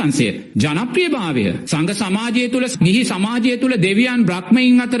ඒ ආනිසංසය? ජනප්‍රියභාවය. සංඝ සමාජය තුල, ගිහි සමාජය තුල දෙවියන්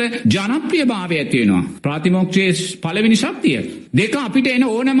බ්‍රහ්මයන් අතර ජනප්‍රියභාවය ඇති වෙනවා. ප්‍රාතිමෝක්ෂයේ පළවෙනි ශක්තිය. දෙක, අපිට එන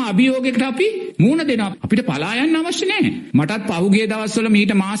ඕනම අභියෝගයකට අපි මූණ දෙනවා. අපිට පලා යන්න අවශ්‍ය නැහැ. මටත් පහුගිය දවස්වල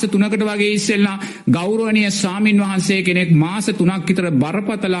මීට මාස 3කට වගේ ඉස්සෙල්ලා ගෞරවනීය ස්වාමින් වහන්සේ කෙනෙක් මාස 3ක් විතර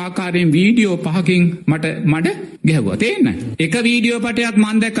බරපතල ආකාරයෙන් වීඩියෝ 5කින් මට ගැහුවා. තේන්න. එක වීඩියෝ පටයක්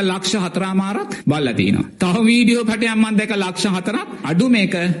මම දැක්ක ලක්ෂ 4මාරක් බලලා තිනවා. තව වීඩියෝ පටයක් මම දැක්ක ලක්ෂ 4ක්. අඩු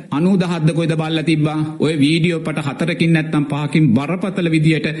මේක 90000ද කොයිද බලලා තිබ්බා. ඔය වීඩියෝ පට 4කින් නැත්තම් 5කින් බරපතල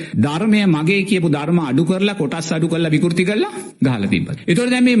විදියට ධර්මය මගේ කියපු ධර්ම අඩු කරලා, කොටස් අඩු කරලා, විකෘති කරලා ගහලා තිබ්බා.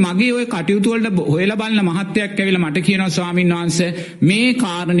 ඒතකොට දැන් මේ මගේ ඔය කටයුතු වලට හොයලා බලන මහත්තයෙක් ඇවිල්ලා මට කියනවා ස්වාමීන් වහන්සේ මේ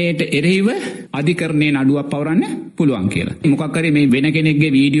කාරණේට එරෙහිව අධිකරණයේ නඩුවක් පවරන්න පුළුවන් කියලා. මොකක් හරි මේ වෙන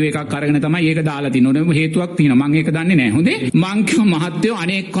කෙනෙක්ගේ වීඩියෝ එකක් අරගෙන තමයි ඒක දාලා තිනෝනේ. හේතුවක් තියෙනවා. මම ඒක දන්නේ නැහැ. හොඳේ. මං කිව්ව මහත්තයෝ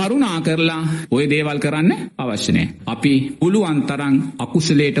අනේ කරුණා කරලා ඔය දේවල් කරන්න අවශ්‍ය නැහැ. අපි පුළුවන් තරම්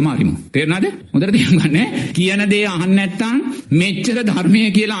අකුසලයටම අරිමු. තේරෙනවද? හොඳට තේරුම් ගන්න. කියන දේ අහන්න නැත්නම්, මෙච්චර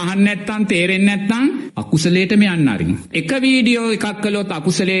ධර්මයේ කියලා අහන්න නැත්නම්, තේරෙන්නේ නැත්නම් අකුසලයටම යන්න අරිමු. එක වීඩියෝ එකක් කළොත්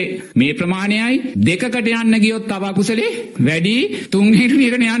අකුසලේ මේ ප්‍රමාණයයි, දෙකකට යන්න ගියොත් තව අකුසලේ වැඩි, තුන්වෙනි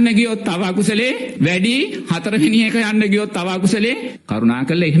එකට යන්න ගියොත් තව අකුසලේ වැඩි, හතරවෙනි එක යන්න ගියොත් තව අකුසලේ. කරුණා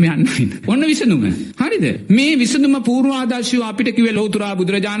කරලා එහෙම යන්න. ඔන්න විසඳුම. හරිද? මේ විසඳුම පූර්වාදර්ශීව අපිට කිව්වේ ලෞතර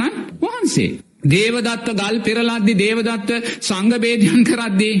බුදුරජාණන් වහන්සේ. දේවදත්ත ගල් පෙරලද්දි, දේවදත්ත සංඝ බේදයන්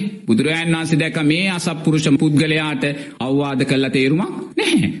කරද්දී බුදුරජාණන් වහන්සේ දැක්ක මේ අසත්පුරුෂ පුද්ගලයාට අවවාද කළා තේරුමක්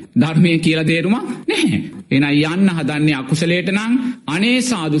නැහැ. ධර්මයේ කියලා තේරුමක් නැහැ. එහෙනම් යන්න හදන්නේ අකුසලයට නම් අනේ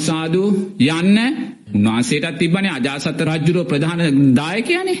සාදු සාදු යන්න. උන්වහන්සේටත් තිබ්බනේ අජාසත් රජුගේ ප්‍රධාන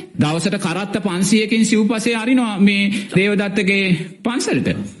දායකයානේ. දවසට කරත්ත 500කින් සිව්පසේ අරිනවා මේ දේවදත්තගේ පන්සලට.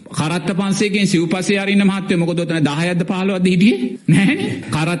 කරත්ත 500කින් සිව්පසේ අරින්න මහත්මයා මොකද උතන 10ක්ද 15ක්ද හිටියේ නැහැනේ.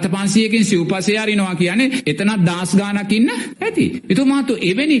 කරත්ත 500කින් සිව්පසේ අරිනවා කියන්නේ එතනත් දාස් ගානක් ඉන්න ඇති. ඒක මහත්මයා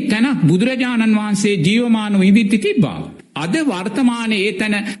එවැනි තැනක් බුදුරජාණන් වහන්සේ ජීවමානව ඉදිරියට තිබ්බා. අද වර්තමානයේ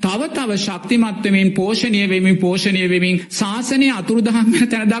එතන තව ශක්තිමත් වෙමින්, පෝෂණය වෙමින් ශාසනය අතුරුදහන් වෙන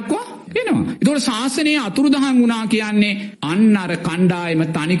තැන දක්වා එනවා. ඒතකොට ශාසනය අතුරුදහන් වුණා කියන්නේ අන්න අර කණ්ඩායම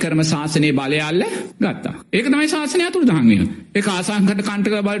තනිකරම ශාසනයේ බලය අල්ල ගත්තා. ඒක තමයි ශාසනය අතුරුදහන් වෙනවා. ඒක ආසංකත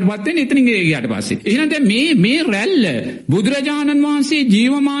කණ්ඩක බලටපත් වෙන්නේ එතනින් ගියාට පස්සේ. එහෙනම් දැන් මේ රැල්ල බුදුරජාණන් වහන්සේ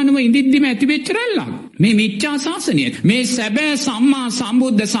ජීවමානව ඉඳිද්දිම ඇතිවෙච්ච රැල්ලක්. මේ මිච්ඡා ශාසනය, මේ සැබෑ සම්මා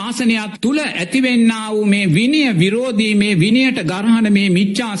සම්බුද්ධ ශාසනයක් තුල ඇතිවෙන්නා වූ මේ විනය විරෝධී, මේ විනයට ගරහන මේ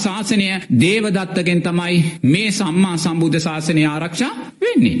මිච්ඡා ශාසනය දේවදත්තගෙන් තමයි මේ සම්මා සම්බුද්ධ ශාසනය ආරක්ෂා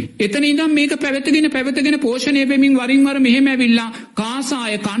වෙන්නේ. එතන ඉඳන් මේක පැවතගෙන පෝෂණය වෙමින් වරින් වර මෙහෙම ඇවිල්ලා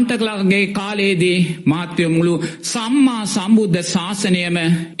කාසාය කණ්ඨකලගේ කාලයේදී මාත්‍ය මුළු සම්මා සම්බුද්ධ ශාසනයම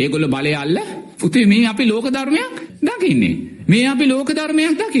ඒගොල්ලෝ බලය අල්ල පුතේ මේ අපි ලෝක ධර්මයක් දකින්නේ. මේ අපි ලෝක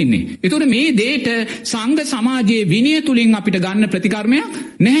ධර්මයක් දකින්නේ. ඒතකොට මේ දේට සංඝ සමාජයේ විනය තුලින් අපිට ගන්න ප්‍රතිකර්මයක්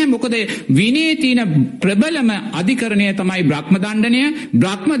නැහැ. මොකද විනයේ තියෙන ප්‍රබලම අධිකරණය තමයි බ්‍රහ්ම දණ්ඩනය.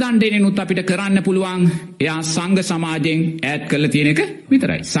 බ්‍රහ්ම දණ්ඩනයනුත් අපිට කරන්න පුළුවන් එයා සංඝ සමාජයෙන් ඈත් කරලා තියෙන එක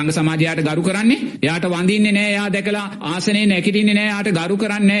විතරයි. සංඝ සමාජයට ගරු කරන්නේ, එයාට වඳින්නේ නැහැ, එයා දැකලා ආසනේ නැගිටින්නේ නැහැ, එයාට ගරු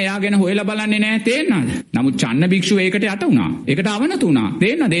කරන්නේ නැහැ, එයා ගැන හොයලා බලන්නේ නැහැ. තේරෙනවද? නමුත් චන්න භික්ෂුව ඒකට යට වුණා. ඒකට අවනත වුණා.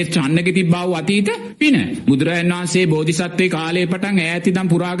 තේරෙනවද? ඒ චන්නගේ තිබ්බා වූ අතීත පින. බුදුරජාණන් වහන්සේ බෝධිසත්වයේ කාලේ පටන් ඈත ඉඳන්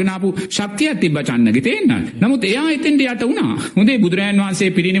පුරාගෙන ආපු ශක්තියක් තිබ්බා චන්නගේ. තේරෙනවද? නමුත් එයා එතෙන්ට යට වුණා. හොඳේ බුදුරජාණන්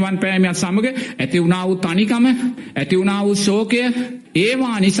වහන්සේ පිරිනිවන් පෑමත් සමග ඇති වුණා වූ තනිකම, ඇති වුණා වූ ශෝකය,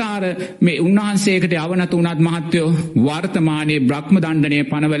 ඒවා නිසාර මේ උන්වහන්සේකට අවනත වුණත් මහත්වෝ වර්තමානයේ බ්‍රහ්ම දණ්ඩනය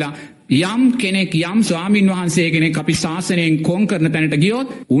පනවලා යම් කෙනෙක්, යම් ස්වාමින් වහන්සේ කෙනෙක් අපි ශාසනයෙන් කොන් කරන තැනට ගියොත්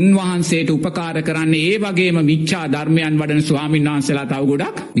උන්වහන්සේට උපකාර කරන්නේ ඒ වගේම මිච්ඡා ධර්මයන් වඩන ස්වාමින් වහන්සේලා තව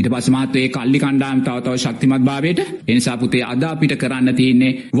ගොඩක්. ඊට පස්සේ මහත්වෝ ඒ කල්ලි කණ්ඩායම තව ශක්තිමත් භාවයට. ඒ නිසා පුතේ අද අපිට කරන්න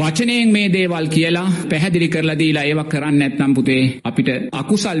තියෙන්නේ වචනයෙන් මේ දේවල් කියලා පැහැදිලි කරලා දීලා ඒවා කරන්නේ නැත්නම් පුතේ අපිට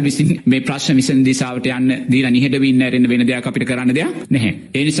අකුසල් විසින් මේ ප්‍රශ්න විසඳන දිශාවට යන්න දීලා නිහෙඩ වෙන්න ඇරෙන්න වෙන දෙයක් අපිට කරන්න දෙයක් නැහැ.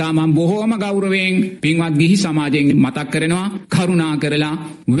 ඒ නිසා මම බොහෝම ගෞරවයෙන් පින්වත් ගිහි සමාජයෙන් මතක් කරනවා, කරුණා කරලා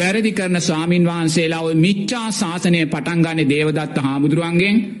වැරදි කරන ස්වාමින් වහන්සේලා ඔය මිච්ඡා ශාසනය පටන් ගන්නේ දේවදත්ත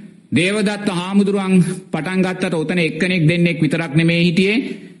හාමුදුරුවන්ගෙන්. දේවදත්ත හාමුදුරුවන් පටන් ගත්තට උතන එක්කෙනෙක් දෙන්නෙක් විතරක් නෙමෙයි හිටියේ.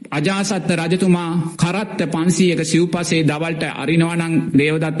 අජාසත් රජතුමා කරත්ත 500ක සිව්පසේ දවල්ට අරිනවා නම්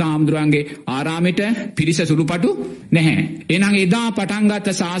දේවදත්ත හාමුදුරුවන්ගේ ආරාමෙට පිරිස සුළුපටු නැහැ. එහෙනම් එදා පටන්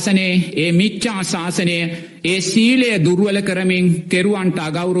ගත්ත ශාසනයේ ඒ මිච්ඡා ශාසනය ඒ සීලය දුර්වල කරමින්, කෙරුවන්ට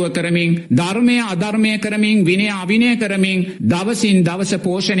අගෞරව කරමින්, ධර්මය අධර්මය කරමින්, විනය අවිනය කරමින් දවසින් දවස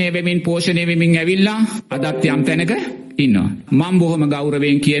පෝෂණය වෙමින් ඇවිල්ලා අදත් යම් තැනක ඉන්නවා. මම බොහොම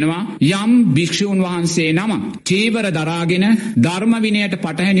ගෞරවයෙන් කියනවා යම් භික්ෂුන් වහන්සේ නම චීවර දරාගෙන ධර්ම විනයට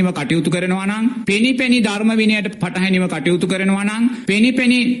පටහැනිව කටයුතු කරනවා නම්, පෙනිපෙනි ධර්ම විනයට පටහැනිව කටයුතු කරනවා නම්,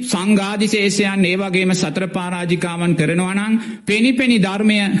 පෙනිපෙනි සංඝාදිශේෂයන් ඒ වගේම සතර පරාජිකාවන් කරනවා නම්, පෙනිපෙනි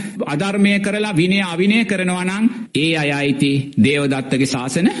ධර්මය අධර්මය කරලා විනය අවිනය කරනවා නම් ඒ අය අයිති දේවදත්තගේ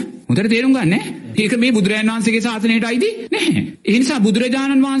ශාසන. හොඳට තේරුම් ගන්න. ඒක මේ බුදුරජාණන් වහන්සේගේ ශාසනයට අයිති නැහැ. ඒ නිසා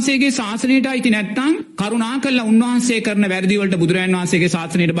බුදුරජාණන් වහන්සේගේ ශාසනයට අයිති නැත්නම් කරුණාකරලා උන්වහන්සේ කරන වැරදි වලට බුදුරජාණන් වහන්සේගේ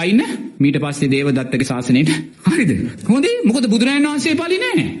ශාසනයට බයින්න. ඊට පස්සේ දේවදත්තගේ ශාසනයට. හරිද? හොඳේ. මොකද බුදුරජාණන් වහන්සේ පලි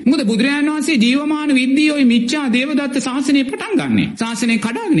නැහැ. මොකද බුදුරජාණන් වහන්සේ ජීවමාන විද්දී ඔය මිච්ඡා දේවදත්ත ශාසනය පටන් ගන්නනේ. ශාසනය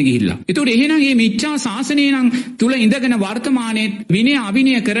කඩාගෙන ගිහිල්ලා. ඒතකොට එහෙනම් මේ මිච්ඡා ශාසනය නම් තුල ඉඳගෙන වර්තමානයේ විනය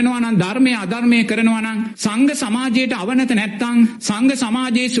අවිනය කරනවා නම්, ධර්මය අධර්මය කරනවා නම්, සංඝ සමාජයට අවනත නැත්නම්, සංඝ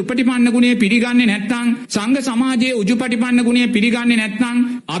සමාජයේ සුපටිපන්න ගුණය පිළිගන්නේ නැත්නම්, සංඝ සමාජයේ උජුපටිපන්න ගුණය පිළිගන්නේ නැත්නම්,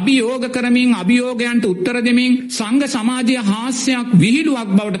 අභියෝග කරමින් අභියෝගයන්ට උත්තර දෙමින් සංඝ සමාජයේ හාස්‍යයක් විහිළුවක්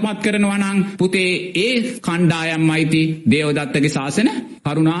බවට පත් කරනවා නම් පුතේ ඒ කණ්ඩායම්යිති දේවදත්තගේ ශාසන.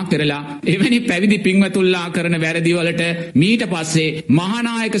 කරුණා කරලා එවැනි පැවිදි පින්වතුන්ලා කරන වැරදි වලට මීට පස්සේ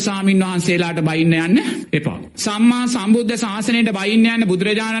මහානායක ස්වාමින් වහන්සේලාට බයින්න යන්න එපා. සම්මා සම්බුද්ධ ශාසනයට බයින්න යන්න,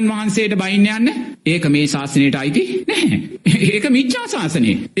 බුදුරජාණන් වහන්සේට බයින්න යන්න. ඒක මේ ශාසනයට අයිති නැහැ. ඒක මිච්ඡා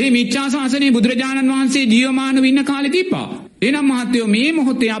ශාසනය. ඒ මිච්ඡා ශාසනයේ බුදුරජාණන් වහන්සේ ජීවමානව ඉන්න කාලේ තිබ්බා. එනම් මහත්තයෝ මේ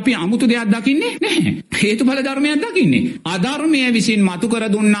මොහොතේ අපි අමුතු දෙයක් දකින්නේ නැහැ. හේතුඵල ධර්මයක් දකින්නේ. අධර්මය විසින් මතු කර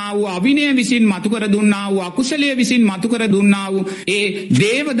දුන්නා වූ, අවිනය විසින් මතු කර දුන්නා වූ, අකුසලයේ විසින් මතු කර දුන්නා වූ ඒ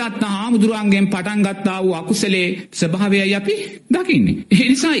දේවදත්ත හාමුදුරුවන්ගෙන් පටන් ගත්තා වූ අකුසලයේ ස්වභාවයයි අපි දකින්නේ. ඒ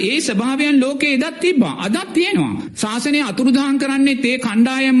නිසා ඒ ස්වභාවයන් ලෝකේ එදත් තිබ්බා, අදත් තියෙනවා. ශාසනය අතුරුදහන් කරන්නේ තේ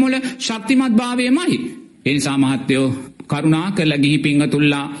කණ්ඩායම් වල ශක්තිමත් භාවයමයි. ඒ නිසා මහත්තයෝ කරුණා කරලා ගිහි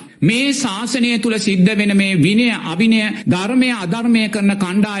පින්වතුන්ලා මේ ශාසනය තුල සිද්ධ වෙන මේ විනය අවිනය, ධර්මය අධර්මය කරන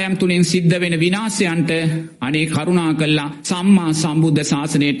කණ්ඩායම් තුලින් සිද්ධ වෙන විනාශයන්ට අනේ කරුණා කළා සම්මා සම්බුද්ධ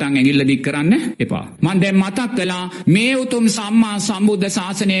ශාසනයට ඇඟිල්ල දික් කරන්න එපා. මම දැන් මතක් කළා මේ උතුම් සම්මා සම්බුද්ධ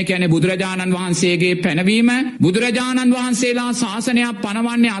ශාසනය කියන්නේ බුදුරජාණන් වහන්සේගේ පැනවීම. බුදුරජාණන් වහන්සේලා ශාසනයක්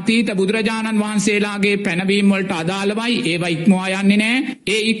පනවන්නේ අතීත බුදුරජාණන් වහන්සේලාගේ පැනවීම වලට අදාළවයි. ඒවා ඉක්මවා යන්නේ නැහැ.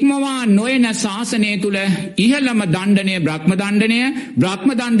 ඒ ඉක්මවා නොයන ශාසනය තුල ඉහළම දණ්ඩනය බ්‍රහ්ම දණ්ඩනය. බ්‍රහ්ම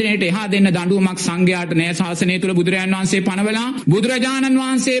දණ්ඩනය එහා දෙන්න දඬුවමක් සංඝයාට නෑ. ශාසනය තුල බුදුරජාණන් වහන්සේ පනවලා, බුදුරජාණන්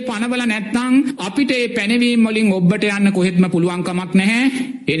වහන්සේ පනවලා නැත්නම් අපිට මේ පැනවීම වලින් ඔබට යන්න කොහෙත්ම පුළුවන් කමක් නැහැ.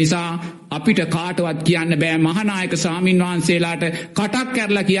 ඒ නිසා අපිට කාටවත් කියන්න බෑ, මහානායක ස්වාමින් වහන්සේලාට කටක්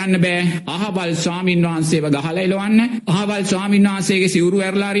කැරලා කියන්න බෑ අහවල් ස්වාමින් වහන්සේව ගහලා එලවන්න, අහවල් ස්වාමින් වහන්සේගේ සිවුරු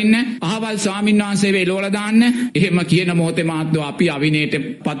ඇරලා අරින්න, අහවල් ස්වාමින් වහන්සේව එලවලා දාන්න. එහෙම කියන මොහොතේ මාත්‍රෝ අපි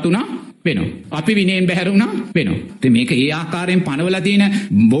අවිනයටපත් උනා වෙනවා. අපි විනයෙන් බැහැරුණා වෙනවා. ඉතින් මේක ඒ ආකාරයෙන් පනවලා තියෙන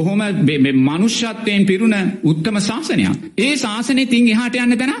බොහොම මනුෂ්‍යත්වයෙන් පිරුණ උත්තම ශාසනයක්. ඒ ශාසනයෙන් ඉන් එහාට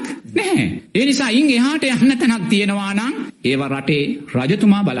යන්න තැනක් නැහැ. ඒ නිසා ඉන් එහාට යන්න තැනක් තියෙනවා නම් ඒව රටේ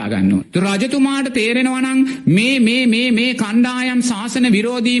රජතුමා බලා ගන්න ඕනේ. රජතුමාට තේරෙනවා නම් මේ කණ්ඩායම් ශාසන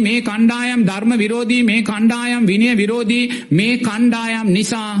විරෝධී, මේ කණ්ඩායම් ධර්ම විරෝධී, මේ කණ්ඩායම් විනය විරෝධී, මේ කණ්ඩායම්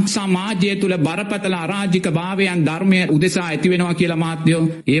නිසා සමාජය තුල බරපතල අරාජික භාවයන් ධර්මය උදෙසා ඇති වෙනවා කියලා මහත්යෝ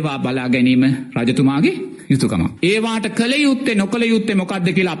ඒවා බලා ගැනීම රජතුමාගේ යුතුයකම. ඒවාට කල යුත්තේ නොකල යුත්තේ මොකක්ද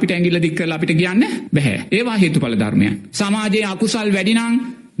කියලා අපිට ඇඟිල්ල දික් කරලා අපිට කියන්න බෑ. ඒවා හේතුඵල ධර්මයන්. සමාජයේ අකුසල් වැඩි නම්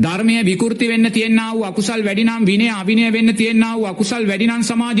ධර්මය විකෘති වෙන්න තියෙනා වූ අකුසල් වැඩි නම්, විනය අවිනය වෙන්න තියෙනා වූ අකුසල් වැඩි නම්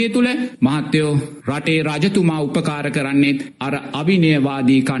සමාජය තුල මහත්යෝ රටේ රජතුමා උපකාර කරන්නේ අර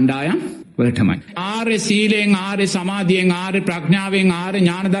අවිනයවාදී කණ්ඩායම් වලටමයි. ආර්ය සීලෙන්, ආර්ය සමාධියෙන්, ආර්ය ප්‍රඥාවෙන්, ආර්ය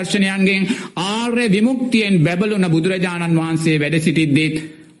ඥාන දර්ශනයන්ගෙන්, ආර්ය විමුක්තියෙන් බැබළුන බුදුරජාණන් වහන්සේ වැඩ සිටිද්දී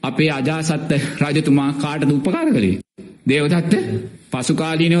අපේ අජාසත් රජතුමා කාටද උපකාර කළේ? දේවදත්ත. පසු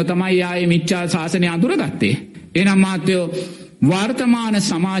කාලීනව තමයි ආයේ මිච්ඡා ශාසනය අඳුරගත්තේ. එනම් මාත්‍යෝ වර්තමාන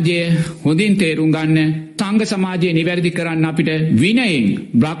සමාජයේ හොඳින් තේරුම් ගන්න, සංඝ සමාජයේ නිවැරදි කරන්න අපිට විනයෙන්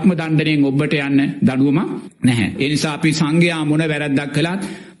බ්‍රහ්ම දණ්ඩණයෙන් ඔබට යන්න දඬුවමක් නැහැ. ඒ නිසා අපි සංඝයා මොන වැරද්දක් කළත්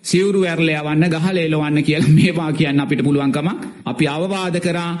සිවුරු ඇරලා යවන්න ගහලා එලවන්න කියලා මේවා කියන්න අපිට පුළුවන්කමක් අපි අවවාද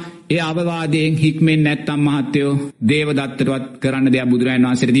කරා ඒ අවවාදයෙන් හික්මෙන්නේ නැත්තම් මහත්තයෝ දේවදත්තටවත් කරන්න දෙයක් බුදුරජාණන්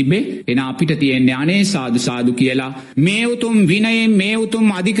වහන්සේට තිබ්බේ එන අපිට තියෙන්නේ අනේ සාදු සාදු කියලා මේ උතුම් විනයෙන් මේ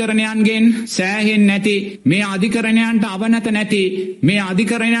උතුම් අධිකරණයන්ගෙන් සෑහෙන්නේ නැති මේ අධිකරණයන්ට අවනත නැති මේ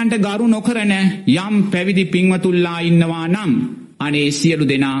අධිකරණයන්ට ගරු නොකරන යම් පැවිදි පින්වතුන්ලා ඉන්නවා නම් අනේ සියලු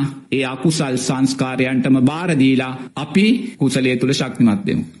දෙනා ඒ අකුසල් සංස්කාරයන්ටම බාර දීලා අපි කුසලයේ තුල ශක්තිමත්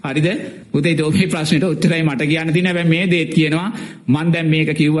වෙමු. හරිද? උදේ මේ ප්‍රශ්නෙට උත්තරයි මට කියන්න තියෙන. හැබැයි මේ දේත් කියනවා මම දැන්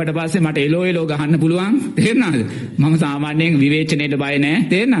මේක කිව්වට පස්සේ මට එලෝ ගහන්න පුළුවන්. තේරෙනවද? මම සාමාන්‍යයෙන් විවේචනයේට බය නැහැ.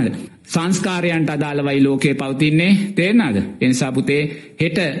 තේරෙනවද? සංස්කාරයන්ට අදාළවයි ලෝකේ පවතින්නේ. තේරෙනවද? ඒ නිසා පුතේ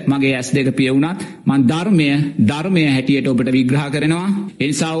හෙට මගේ ඇස් දෙක පිය වුණත් මම ධර්මය හැටියට ඔබට විග්‍රහ කරනවා. ඒ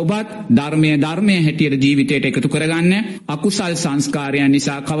නිසා ඔබත් ධර්මය හැටියට ජීවිතයට එකතු කරගන්න. අකුසල් සංස්කාරයන්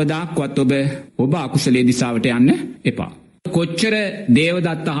නිසා කවදාක්වත් ඔබ අකුසලයේ දිශාවට යන්න එපා. කොච්චර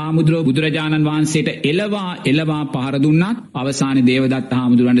දේවදත්ත හාමුදුරුවෝ බුදුරජාණන් වහන්සේට එලවා පහර දුන්නත් අවසානයේ දේවදත්ත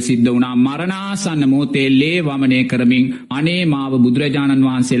හාමුදුරුවන්ට සිද්ධ වුණා මරණාසන්න මොහොතේ ලේ වමනය කරමින් අනේ මාව බුදුරජාණන්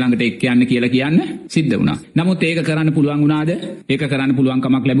වහන්සේ ළඟට එක්ක යන්න කියලා කියන්න සිද්ධ වුණා. නමුත් ඒක කරන්න පුළුවන් වුණාද? ඒක කරන්න පුළුවන්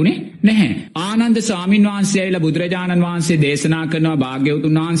කමක් ලැබුණේ නැහැ. ආනන්ද ස්වාමීන් වහන්සේ ඇවිල්ලා බුදුරජාණන් වහන්සේ දේශනා කරනවා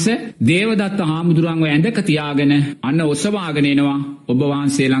භාග්‍යවතුන් වහන්සේ දේවදත්ත හාමුදුරුවන්ව ඇඳක තියාගෙන අන්න ඔසවාගෙන එනවා ඔබ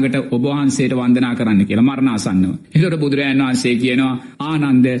වහන්සේ ළඟට ඔබ වහන්සේට වන්දනා කරන්න කියලා මරණාසන්නව. ඒකට බුදුරජාණන් වහන්සේ කියනවා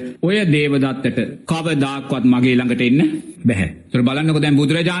ආනන්ද ඔය දේවදත්තට කවදාක්වත් මගේ ළඟට එන්න බැහැ. ඒතර බලන්නකො දැන්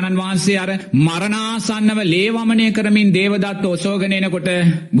බුදුරජාණන් වහන්සේ අර මරණාසන්නව ලේවමනය කරමින් දේවදත්ත ඔසවගෙන එනකොට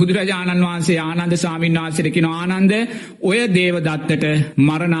බුදුරජාණන් වහන්සේ ආනන්ද ස්වාමීන් වහන්සේට කියනවා ආනන්ද ඔය දේවදත්තට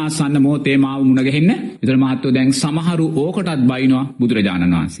මරණාසන්න මොහොතේ මාව මුණ ගැහෙන්න. ඒතර මහත්තයෝ දැන් සමහරු ඕකටත් බයිනවා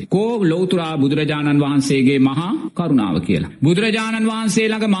බුදුරජාණන් වහන්සේ. කෝ ලෞතුරා බුදුරජාණන් වහන්සේගේ මහා කරුණාව කියලා. බුදුරජාණන් වහන්සේ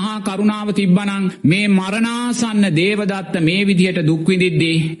ළඟ මහා කරුණාව තිබ්බනම් මේ මරණාසන්න දේවදත්ත මේ විදිහට දුක්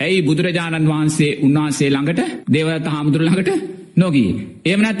විඳිද්දී ඇයි බුදුරජාණන් වහන්සේ උන්වහන්සේ ළඟට දේවදත්ත හාමුදුරුවෝ ළඟට නොගියේ?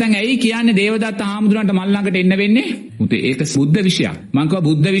 එහෙම නැත්නම් ඇයි කියන්නේ දේවදත්ත හාමුදුරන්ට මල් ළඟට එන්න වෙන්නේ? පුතේ ඒක බුද්ධ විෂයක්. මං කිව්වා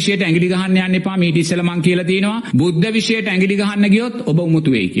බුද්ධ විෂයට ඇඟිලි ගහන්න යන්න එපා. මීට ඉස්සෙල්ලා මං කියලා තියෙනවා බුද්ධ විෂයට ඇඟිලි ගහන්න ගියොත් ඔබ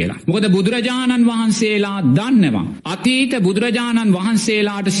උමුතු වෙයි කියලා. මොකද බුදුරජාණන් වහන්සේලා දන්නවා අතීත බුදුරජාණන්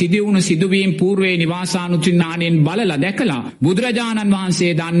වහන්සේලාට සිදුවුණු සිදුවීම් పూర్වේ නිවාසානුචින්නාණයෙන් බලලා දැකලා බුදුරජාණන්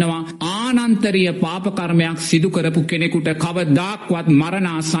වහන්සේ දන්නවා ආනන්තරීය පාප කර්මයක් සිදු කරපු කෙනෙකුට කවදාක්වත්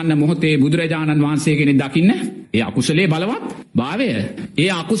මරණාසන්න මොහොතේ බුදුරජාණන් වහන්සේ කෙනෙක් දකින්න ඒ අකුසලයේ බලවත් භාවය. ඒ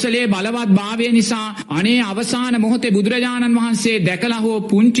අකුසලයේ බලවත් භාවය නිසා අනේ අවසාන මොහොතේ බුදුරජාණන් වහන්සේ දැකලා හෝ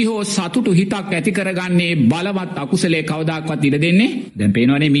පුංචි හෝ සතුටු හිතක් ඇති කරගන්නේ බලවත් අකුසලයේ කවදාක්වත් ඉඩ දෙන්නේ. දැන්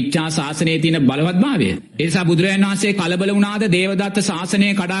පේනවනේ මිච්ඡා ශාසනයේ තියෙන බලවත් භාවය. ඒ නිසා බුදුරජාණන් වහන්සේ කලබල වුණාද දේවදත්ත ශාසනය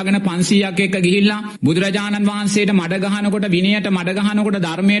කඩාගෙන 500ක් එක්ක ගිහිල්ලා බුදුරජාණන් වහන්සේට මඩ ගහනකොට විනයට මඩ ගහනකොට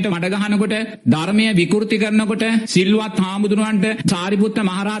ධර්මයට මඩ ගහනකොට ධර්මය විකෘති කරනකොට සිල්වත් හාමුදුරුවන්ට සාරිපුත්ත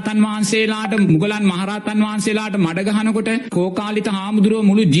මහරහතන් වහන්සේලාට මුගලන් මහරහතන් වහන්සේලාට මඩ ගහනකොට කෝකාලිත හාමුදුරුවෝ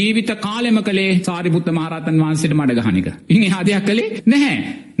මුළු ජීවිත කාලෙම කලේ සාරිපුත්ත මහරහතන් වහන්සේට මඩ ගහන එක. ඉතින් එහා දෙයක් කලේ නැහැ.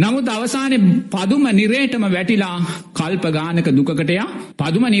 නමුත් අවසානයේ පදුම නිරේටම වැටිලා කල්ප ගානක දුකකට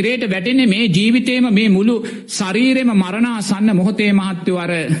පදුම නිරේට වැටෙන්නේ මේ ජීවිතේම මේ මුළු ශරීරෙම මරණාසන්න මොහොතේ මහත්වෝ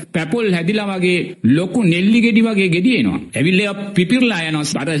අර පැපොල් හැදිලා වගේ ලොකු නෙල්ලි ගෙඩි වගේ ගෙඩියනවා. ඇවිල්ලා පිපිරලා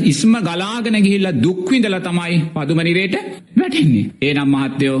යනවා. අර ඉස්ම ගලාගෙන ගිහිල්ලා දුක් විඳලා තමයි පදුම නිරේට වැටෙන්නේ. එහෙනම්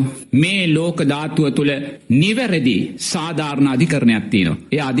මහත්වෝ මේ ලෝක ධාතුව තුල නිවැරදි සාධාරණ අධිකරණයක් තියෙනවා.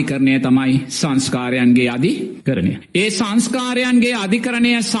 ඒ අධිකරණය තමයි සංස්කාරයන්ගේ අධිකරණය. ඒ සංස්කාරයන්ගේ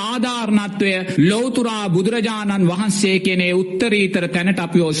අධිකරණය සාධාරණත්වය ලෞතුරා බුදුරජාණන් වහන්සේ කියන උත්තරීතර තැනට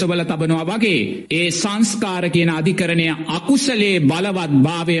අපි ඔසවල තබනවා වගේ ඒ සංස්කාර කියන අධිකරණය අකුසලයේ බලවත්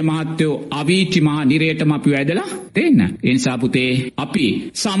භාවය මහත්වෝ අවීචි මහා නිරේටම අපි වැදලා තේන්න. ඒ නිසා පුතේ අපි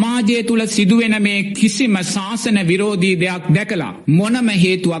සමාජය තුල සිදුවෙන මේ කිසිම ශාසන විරෝධී දෙයක් දැකලා මොනම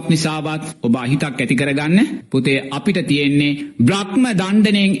හේතුවක් නිසාවත් ඔබ හිතක් ඇති කරගන්න පුතේ අපිට තියෙන්නේ බ්‍රහ්ම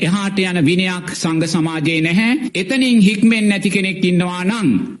දණ්ඩණයෙන් එහාට යන විනයක් සංඝ සමාජයේ නැහැ. එතනින් හික්මෙන් නැති කෙනෙක් ඉන්නවා නම්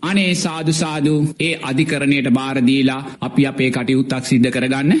අනේ සාදු සාදු ඒ අධිකරණයට බාර දීලා අපි අපේ කටයුත්තක් සිද්ධ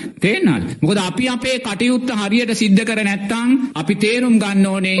කරගන්න තේරෙනවද? මොකද අපි අපේ කටයුත්ත හරියට සිද්ධ කර නැත්නම් අපි තේරුම් ගන්න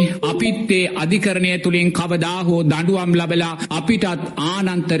ඕනේ අපිත් ඒ අධිකරණය තුලින් කවදා හෝ දඬුවම් ලැබලා අපිටත්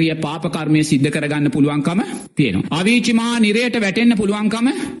ආනන්තරීය පාප කර්මය සිද්ධ කරගන්න පුළුවන්කම තියෙනවා. අවීචි මහා නිරයට වැටෙන්න පුළුවන්කම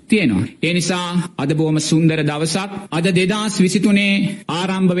තියෙනවා. ඒ නිසා අද බොහොම සුන්දර දවසක්. අද 2023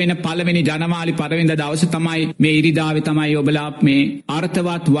 ආරම්භ වෙන පළවෙනි ජනවාරි පළවෙනිදා දවස තමයි මේ ඉරිදාවේ තමයි ඔබලා මේ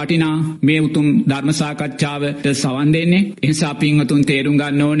අර්ථවත් වටිනා මේ උතුම් ධර්ම සාකච්ඡාවට සවන් දෙන්නේ. ඒ නිසා පින්වතුන් තේරුම්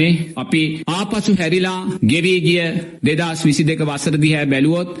ගන්න ඕනේ අපි ආපසු හැරිලා ගෙවි ගිය 2022 වසර දිහා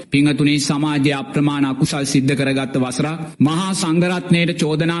බැලුවොත් පින්වතුනි සමාජයේ අප්‍රමාණ අකුසල් සිද්ධ කරගත්ත වසරක්. මහා සංඝරත්නයට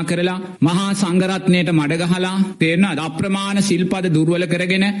චෝදනා කරලා මහා සංඝරත්නයට මඩ ගහලා තේරෙනවද අප්‍රමාණ සිල්පද දුර්වල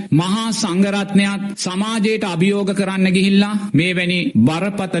කරගෙන මහා සංඝරත්නයත් සමාජයට අභියෝග කරන්න ගිහිල්ලා මේවැනි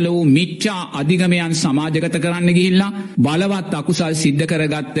බරපතල වූ මිච්ඡා අධිගමයන් සමාජගත කරන්න ගිහිල්ලා බලවත් අකුසල් සිද්ධ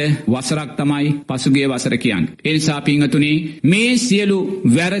කරගත්ත වසරක් තමයි පසුගිය වසර කියන්නේ. ඒ නිසා පින්වතුනි මේ සියලු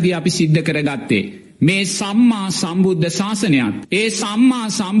වැරදි අපි සිද්ධ කරගත්තේ මේ සම්මා සම්බුද්ධ ශාසනයත් ඒ සම්මා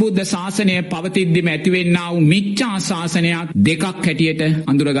සම්බුද්ධ ශාසනය පවතිද්දිම ඇතිවෙන්නා වූ මිච්ඡා ශාසනයත් දෙකක් හැටියට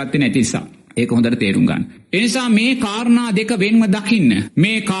අඳුරගත්තේ නැති නිසා. ඒක හොඳට තේරුම් ගන්න. එනිසා මේ කාරණා දෙක වෙන්ව දකින්න.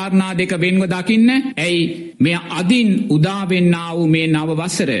 මේ කාරණා දෙක වෙන්ව දකින්න. ඇයි මේ අදින් උදාවෙන්නා වූ මේ නව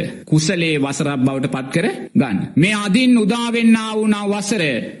වසර කුසලයේ වසරක් බවට පත් කර ගන්න. මේ අදින් උදාවෙන්නා වූ නව වසර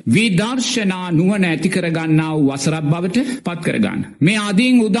විදර්ශනා නුවණ ඇති කර ගන්නා වූ වසරක් බවට පත් කර ගන්න. මේ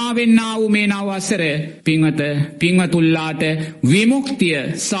අදින් උදාවෙන්නා වූ මේ නව වසර පින්වතුල්ලාට විමුක්තිය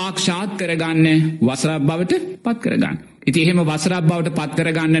සාක්ෂාත් කරගන්න වසරක් බවට පත් කර ගන්න. ඉතින් එහෙම වසරක් බවට පත්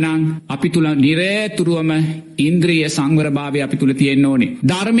කරගන්න නම් අපි තුල නිරේතුරුවම ඉන්ද්‍රිය සංවරභාවය අපි තුල තියෙන්න ඕනේ.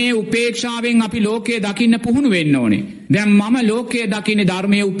 ධර්මයේ උපේක්ෂාවෙන් අපි ලෝකයේ දකින්න පුහුණු වෙන්න ඕනේ. දැන් මම ලෝකයේ දකින්නේ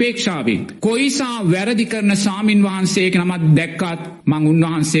ධර්මයේ උපේක්ෂාවෙන්. කොයිසා වැරදි කරන සාමින් වහන්සේක නමක් දැක්කත් මං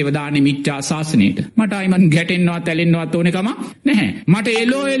උන්වහන්සේව දාන්නේ මිච්ඡා ශාසනයට. මට අයි මං ගැටෙන්නවත් ඇලෙන්නවත් ඕනේ කම නැහැ. මට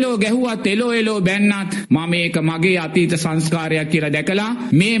එලෝ ගැහුවත් එලෝ බැන්නත් මම මේක මගේ අතීත සංස්කාරයක් කියලා දැකලා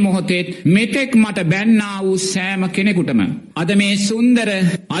මේ මොහොතේ මෙතෙක් මට බැන්නා වූ සෑම කෙනෙකුට අද මේ සුන්දර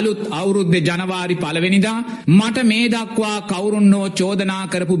අලුත් අවුරුද්දේ ජනවාරි 1 වෙනිදා මට මේ දක්වා කවුරුන්නෝ චෝදනා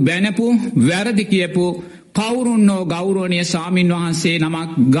කරපු බැනපු වැරදි කියපු කවුරුන්නෝ ගෞරවනීය ස්වාමින් වහන්සේ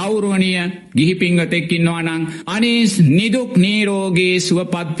නමක් ගෞරවනීය ගිහි පින්වතෙක් ඉන්නවා නම් අනේ නිදුක් නිරෝගී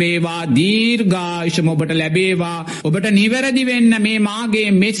සුවපත් වේවා දීර්ඝායුෂ ඔබට ලැබේවා ඔබට නිවැරදි වෙන්න මේ මාගේ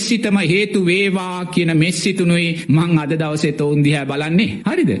මෙස්සිතම හේතු වේවා කියන මෙස්සිතුනුයි මං අද දවසේ තෝන් දිහා බලන්නේ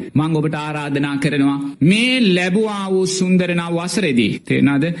හරිද මං ඔබට ආරාධනා කරනවා මේ ලැබුවා වූ සුන්දර නව වසරේදී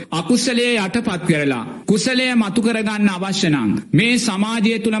තේරෙනවද අකුසලයේ යටපත් කරලා කුසලයේ මතු කරගන්න අවශ්‍ය නම් මේ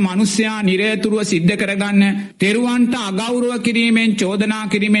සමාජය තුල මිනිස්සයා නිරේතුරුව සිද්ධ කරගන්න තෙරුවන්ට අගෞරව කිරීමෙන් චෝදනා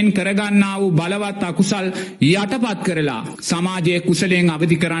කිරීමෙන් කරගන්නා වූ බලවත් අකුසල් යටපත් කරලා සමාජයේ කුසලයෙන්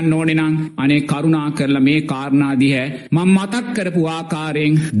අවදි කරන්න ඕනේ නම් අනේ කරුණා කරලා මේ කාරණා දිහා මම මතක් කරපු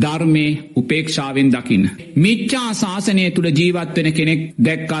ආකාරයෙන් ධර්මයේ උපේක්ෂාවෙන් දකින්න. මිච්ඡා ශාසනය තුල ජීවත් වෙන කෙනෙක්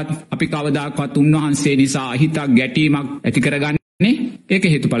දැක්කත් අපි කවදාකවත් උන්වහන්සේ නිසා අහිතක් ගැටීමක් ඇති කරගන්නේ ඒක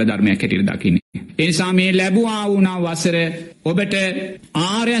හේතුඵල ධර්මයක් හැටියට දකින්නේ. ඒ නිසා මේ ලැබුවා වුණා වසර ඔබට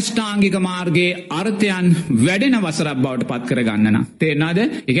ආර්ය අෂ්ටාංගික මාර්ගයේ අර්ථයන් වැඩෙන වසරක් බවට පත් කරගන්න නම් තේරෙනවද?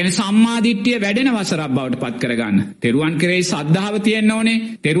 ඒ කියන්නේ සම්මා දිට්ඨිය වැඩෙන වසරක් බවට පත් කරගන්න. තෙරුවන් කෙරෙහි ශ්‍රද්ධාව තියෙන්න ඕනේ.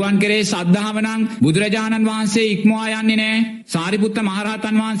 තෙරුවන් කෙරෙහි ශ්‍රද්ධාව නම් බුදුරජාණන් වහන්සේ ඉක්මවා යන්නේ නැහැ. සාරිපුත්ත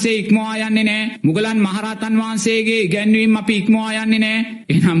මහරහතන් වහන්සේ ඉක්මවා යන්නේ නැහැ. මුගලන් මහරහතන් වහන්සේගේ ඉගැන්වීම් අපි ඉක්මවා යන්නේ නැහැ.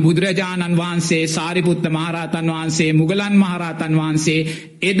 එහෙනම් බුදුරජාණන් වහන්සේ සාරිපුත්ත මහරහතන් වහන්සේ මුගලන් මහරහතන් වහන්සේ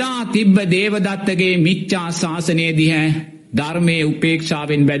එදා තිබ්බ දේවදත්තගේ මිච්ඡා ශාසනයේ දිහා ධර්මයේ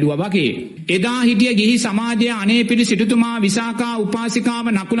උපේක්ෂාවෙන් බැලුවා වගේ එදා හිටිය ගිහි සමාජයේ අනේපිරි සිටුතුමා විසාකා උපාසිකාව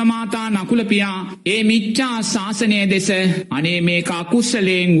නකුල මාතා නකුල පියා ඒ මිච්ඡා ශාසනයේ දෙස අනේ මේක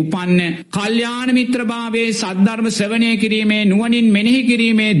අකුසලයෙන් උපන්න කල්යාණ මිත්‍රභාවයේ සද්ධර්ම ශ්‍රවණය කිරීමේ නුවණින් මෙනෙහි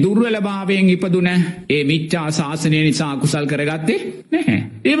කිරීමේ දුර්වලභාවයෙන් ඉපදුන ඒ මිච්ඡා ශාසනය නිසා අකුසල් කරගත්තේ නැහැ.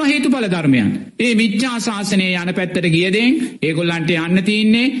 ඒව හේතුඵල ධර්මයන්. ඒ මිච්ඡා ශාසනයේ යන පැත්තට ගියදෙන් ඒගොල්ලන්ට යන්න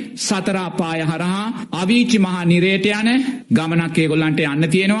තියෙන්නේ සතර අපාය හරහා අවීචි මහා නිරේට යන ගමනක් ඒගොල්ලන්ට යන්න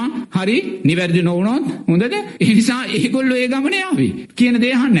තියෙනවා. හරි නිවැරදි නොවුනොත් හොඳද? ඒ නිසා ඒගොල්ලෝ ඒ ගමනේ ආවි කියන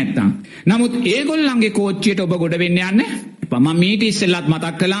දේ අහන්න නැත්තම්. නමුත් ඒගොල්ලන්ගේ කෝච්චියට ඔබ ගොඩ වෙන්න යන්නේ මම මීට ඉස්සෙල්ලත්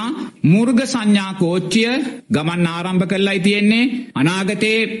මතක් කළා මුර්ග සංඥා කෝච්චිය ගමන් ආරම්භ කරලායි තියෙන්නේ.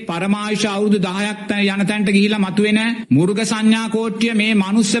 අනාගතේ පරමායුෂ අවුරුදු 10ක් යන තැනට ගිහිලා මතුවෙන මුර්ග සංඥා කෝච්චිය මේ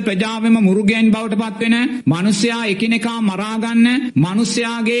මනුස්ස ප්‍රජාවෙම මුර්ගයන් බවට පත් වෙන මිනිසයා එකිනෙකා මරා ගන්න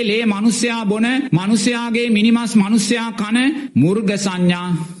මිනිසයාගේ ලේ මිනිසයා බොන මිනිසයාගේ මිනිමස් මිනිසයා කන මුර්ග සංඥා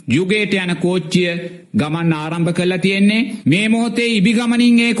යුගයට යන කෝච්චිය ගමන් ආරම්භ කරලා තියෙන්නේ. මේ මොහොතේ ඉබි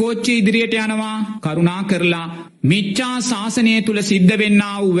ගමනින් ඒ කෝච්චිය ඉදිරියට යනවා. කරුණා කරලා මිච්ඡා ශාසනය තුල සිද්ධ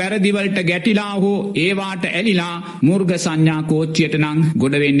වෙන්නා වූ වැරදිවලට ගැටිලා හෝ ඒවාට ඇලිලා මුර්ග සංඥා කෝච්චියට නම්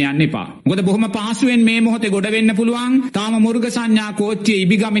ගොඩ වෙන්න යන්න එපා. මොකද බොහොම පහසුවෙන් මේ මොහොතේ ගොඩ වෙන්න පුළුවන්. තාම මුර්ග සංඥා කෝච්චිය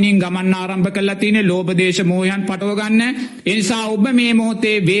ඉබිගමනින් ගමන් ආරම්භ කරලා තියෙන ලෝභ දේශ මොහයන් පටව ගන්න. ඒ නිසා ඔබ මේ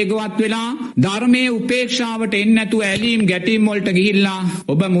මොහොතේ වේගවත් වෙලා ධර්මයේ උපේක්ෂාවට එන්නේ නැතුව ඇලීම් ගැටීම් වලට ගිහිල්ලා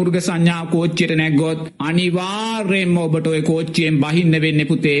ඔබ මුර්ග සංඥා කෝච්චියට නැග්ගොත් අනිවාර්යයෙන්ම ඔබට ওই කෝච්චියෙන් බහින්න වෙන්නේ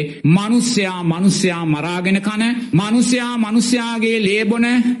පුතේ. මිනිස්සයා මරාගෙන කන මිනිසයාගේ ලේබොන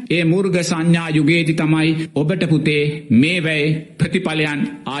ඒ මුර්ග සංඥා යුගයේදී තමයි ඔබට පුතේ මේ වේ ප්‍රතිඵලයන්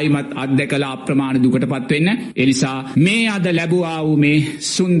ආයිමත් අත්දැකලා අප්‍රමාණ දුකටපත් වෙන්න. ඒ නිසා මේ අද ලැබුවා වූ මේ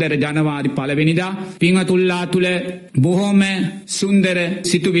සුන්දර ජනවාරි පළවෙනිදා පින්වතුන්ලා තුල බොහොම සුන්දර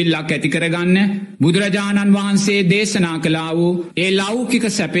සිතුවිල්ලක් ඇති කරගන්න බුදුරජාණන් වහන්සේ දේශනා කළා වූ ඒ ලෞකික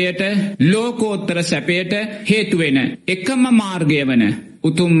සැපයට ලෝකෝත්තර සැපයට හේතු වෙන එකම මාර්ගය වන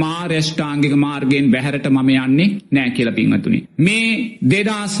උතුම් මාර්ගෂ්ටාංගික මාර්ගයෙන් බැහැරට මම යන්නේ නෑ කියලා පින්වතුනි. මේ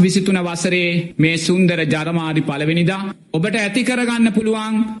 2023 වසරේ මේ සුන්දර ජනවාරි පළවෙනිදා ඔබට ඇති කරගන්න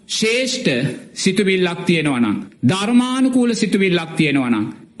පුළුවන් ශ්‍රේෂ්ඨ සිතුවිල්ලක් තියෙනවා නම් ධර්මානුකූල සිතුවිල්ලක් තියෙනවා නම්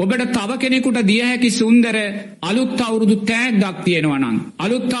ඔබට තව කෙනෙකුට දිය හැකි සුන්දර අලුත් අවුරුදු තෑග්ගක් තියෙනවා නම්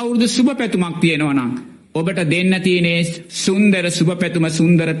අලුත් අවුරුදු සුබ පැතුමක් තියෙනවා නම් ඔබට දෙන්න තියෙන්නේ සුන්දර සුබ පැතුම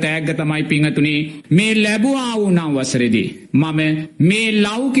සුන්දර තෑග්ග තමයි පින්වතුනි මේ ලැබුවා වූ නම් වසරේදී මම මේ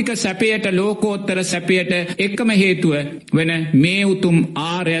ලෞකික සැපයට ලෝකෝත්තර සැපයට එකම හේතුව වෙන මේ උතුම්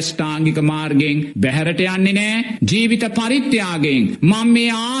ආර්ය අෂ්ටාංගික මාර්ගයෙන් බැහැරට යන්නේ නෑ. ජීවිත පරිත්‍යාගයෙන් මම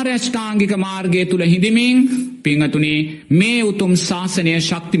මේ ආර්ය අෂ්ටාංගික මාර්ගය තුල හිඳමින් පින්වතුනි මේ උතුම් ශාසනය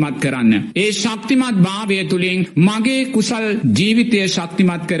ශක්තිමත් කරන්න. ඒ ශක්තිමත් භාවය තුලින් මගේ කුසල් ජීවිතය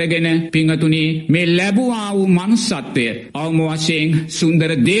ශක්තිමත් කරගෙන පින්වතුනි මේ ලැබුවා වූ මනුස්සත්වය අවම වශයෙන්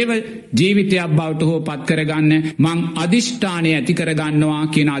සුන්දර දේව ජීවිතයක් බවට හෝ පත් කරගන්න මං අදිෂ්ඨානය ඇති කරගන්නවා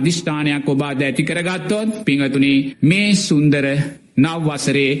කියන අදිෂ්ඨානයක් ඔබ අද ඇති කරගත්තොත් පින්වතුනි මේ සුන්දර නව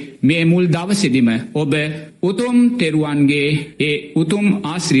වසරේ මේ මුල් දවසේදීම ඔබ උතුම් තෙරුවන්ගේ ඒ උතුම්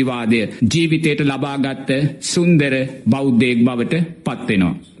ආශිර්වාදය ජීවිතයට ලබාගත් සුන්දර බෞද්ධයෙක් බවට පත්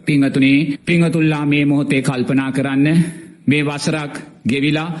වෙනවා. පින්වතුනි පින්වතුන්ලා මේ මොහොතේ කල්පනා කරන්න මේ වසරක්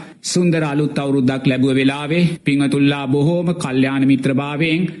ගෙවිලා සුන්දර අලුත් අවුරුද්දක් ලැබුව වෙලාවේ පින්වතුන්ලා බොහෝම කල්යාණ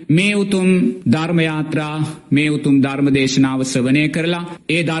මිත්‍රභාවයෙන් මේ උතුම් ධර්ම යාත්‍රා මේ උතුම් ධර්ම දේශනාව ශ්‍රවණය කරලා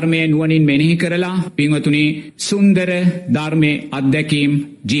ඒ ධර්මයේ නුවණින් මෙනෙහි කරලා පින්වතුනි සුන්දර ධර්මයේ අත්දැකීම්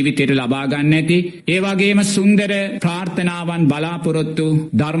ජීවිතයට ලබා ගන්න ඇති. ඒ වගේම සුන්දර ප්‍රාර්ථනාවන් බලාපොරොත්තු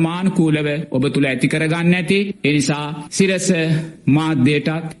ධර්මානුකූලව ඔබ තුල ඇති කර ගන්න ඇති. ඒ නිසා සිරස මාධ්‍යයටත්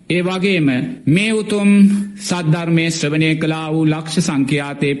ඒ වගේම මේ උතුම් සද්ධර්මයේ ශ්‍රවණය කළා වූ ලක්ෂ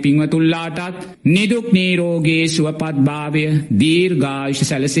සංඛ්‍යාතේ පින්වතුන්ලාටත් නිදුක් නිරෝගී සුවපත් භාවය දීර්ඝායුෂ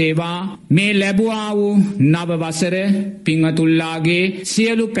සැලසේවා. මේ ලැබුවා වූ නව වසර පින්වතුන්ලාගේ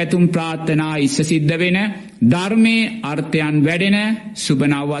සියලු පැතුම් ප්‍රාර්ථනා ඉස්ස සිද්ධ වෙන ධර්මයේ අර්ථයන් වැඩෙන සුබ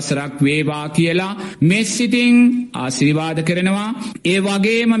නව වසරක් වේවා කියලා මෙසිතින් ආශිර්වාද කරනවා. ඒ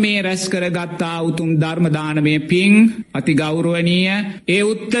වගේම මේ රැස් කරගත්තා උතුම් ධර්ම දානමය පින් අති ගෞරවනීය ඒ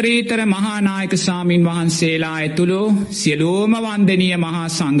උත්තරීතර මහා නායක ස්වාමින් වහන්සේලා ඇතුළු සියලුම වන්දනීය මහා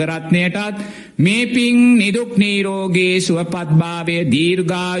සංඝරත්නයටත් මේ පින් නිදුක් නිරෝගී සුවපත් භාවය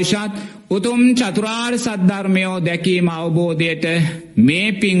දීර්ඝායුෂත් උතුම් චතුරාර්ය සත්‍ය දැකීම අවබෝධයට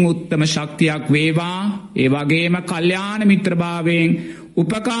මේ පින් උත්තම ශක්තියක් වේවා. ඒ වගේම කල්යාණ මිත්‍රභාවයෙන්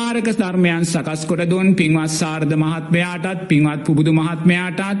උපකාරක ධර්මයන් සකස් කොට දුන් පින්වත් සාරද මහත්මයාටත් පින්වත් පුබුදු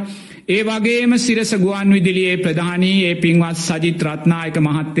මහත්මයාටත් ඒ වගේම සිරස ගුවන් විදුලියේ ප්‍රධානී ඒ පින්වත් සජිත් රත්නායක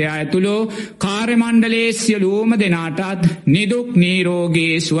මහත්තයා ඇතුළු කාර්ය මණ්ඩලයේ සියලුම දෙනාටත් නිදුක්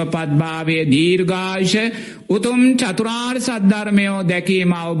නිරෝගී සුවපත් භාවය දීර්ඝායුෂ උතුම් චතුරාර්ය සත්‍ය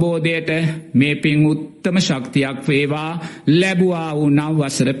දැකීම අවබෝධයට මේ පින් උත්තම ශක්තියක් වේවා. ලැබුවා වූ නව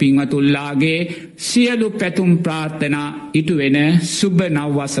වසර පින්වතුන්ලාගේ සියලු පැතුම් ප්‍රාර්ථනා ඉටු වෙන සුබ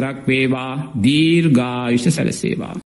නව වසරක් වේවා දීර්ඝායුෂ සැලසේවා.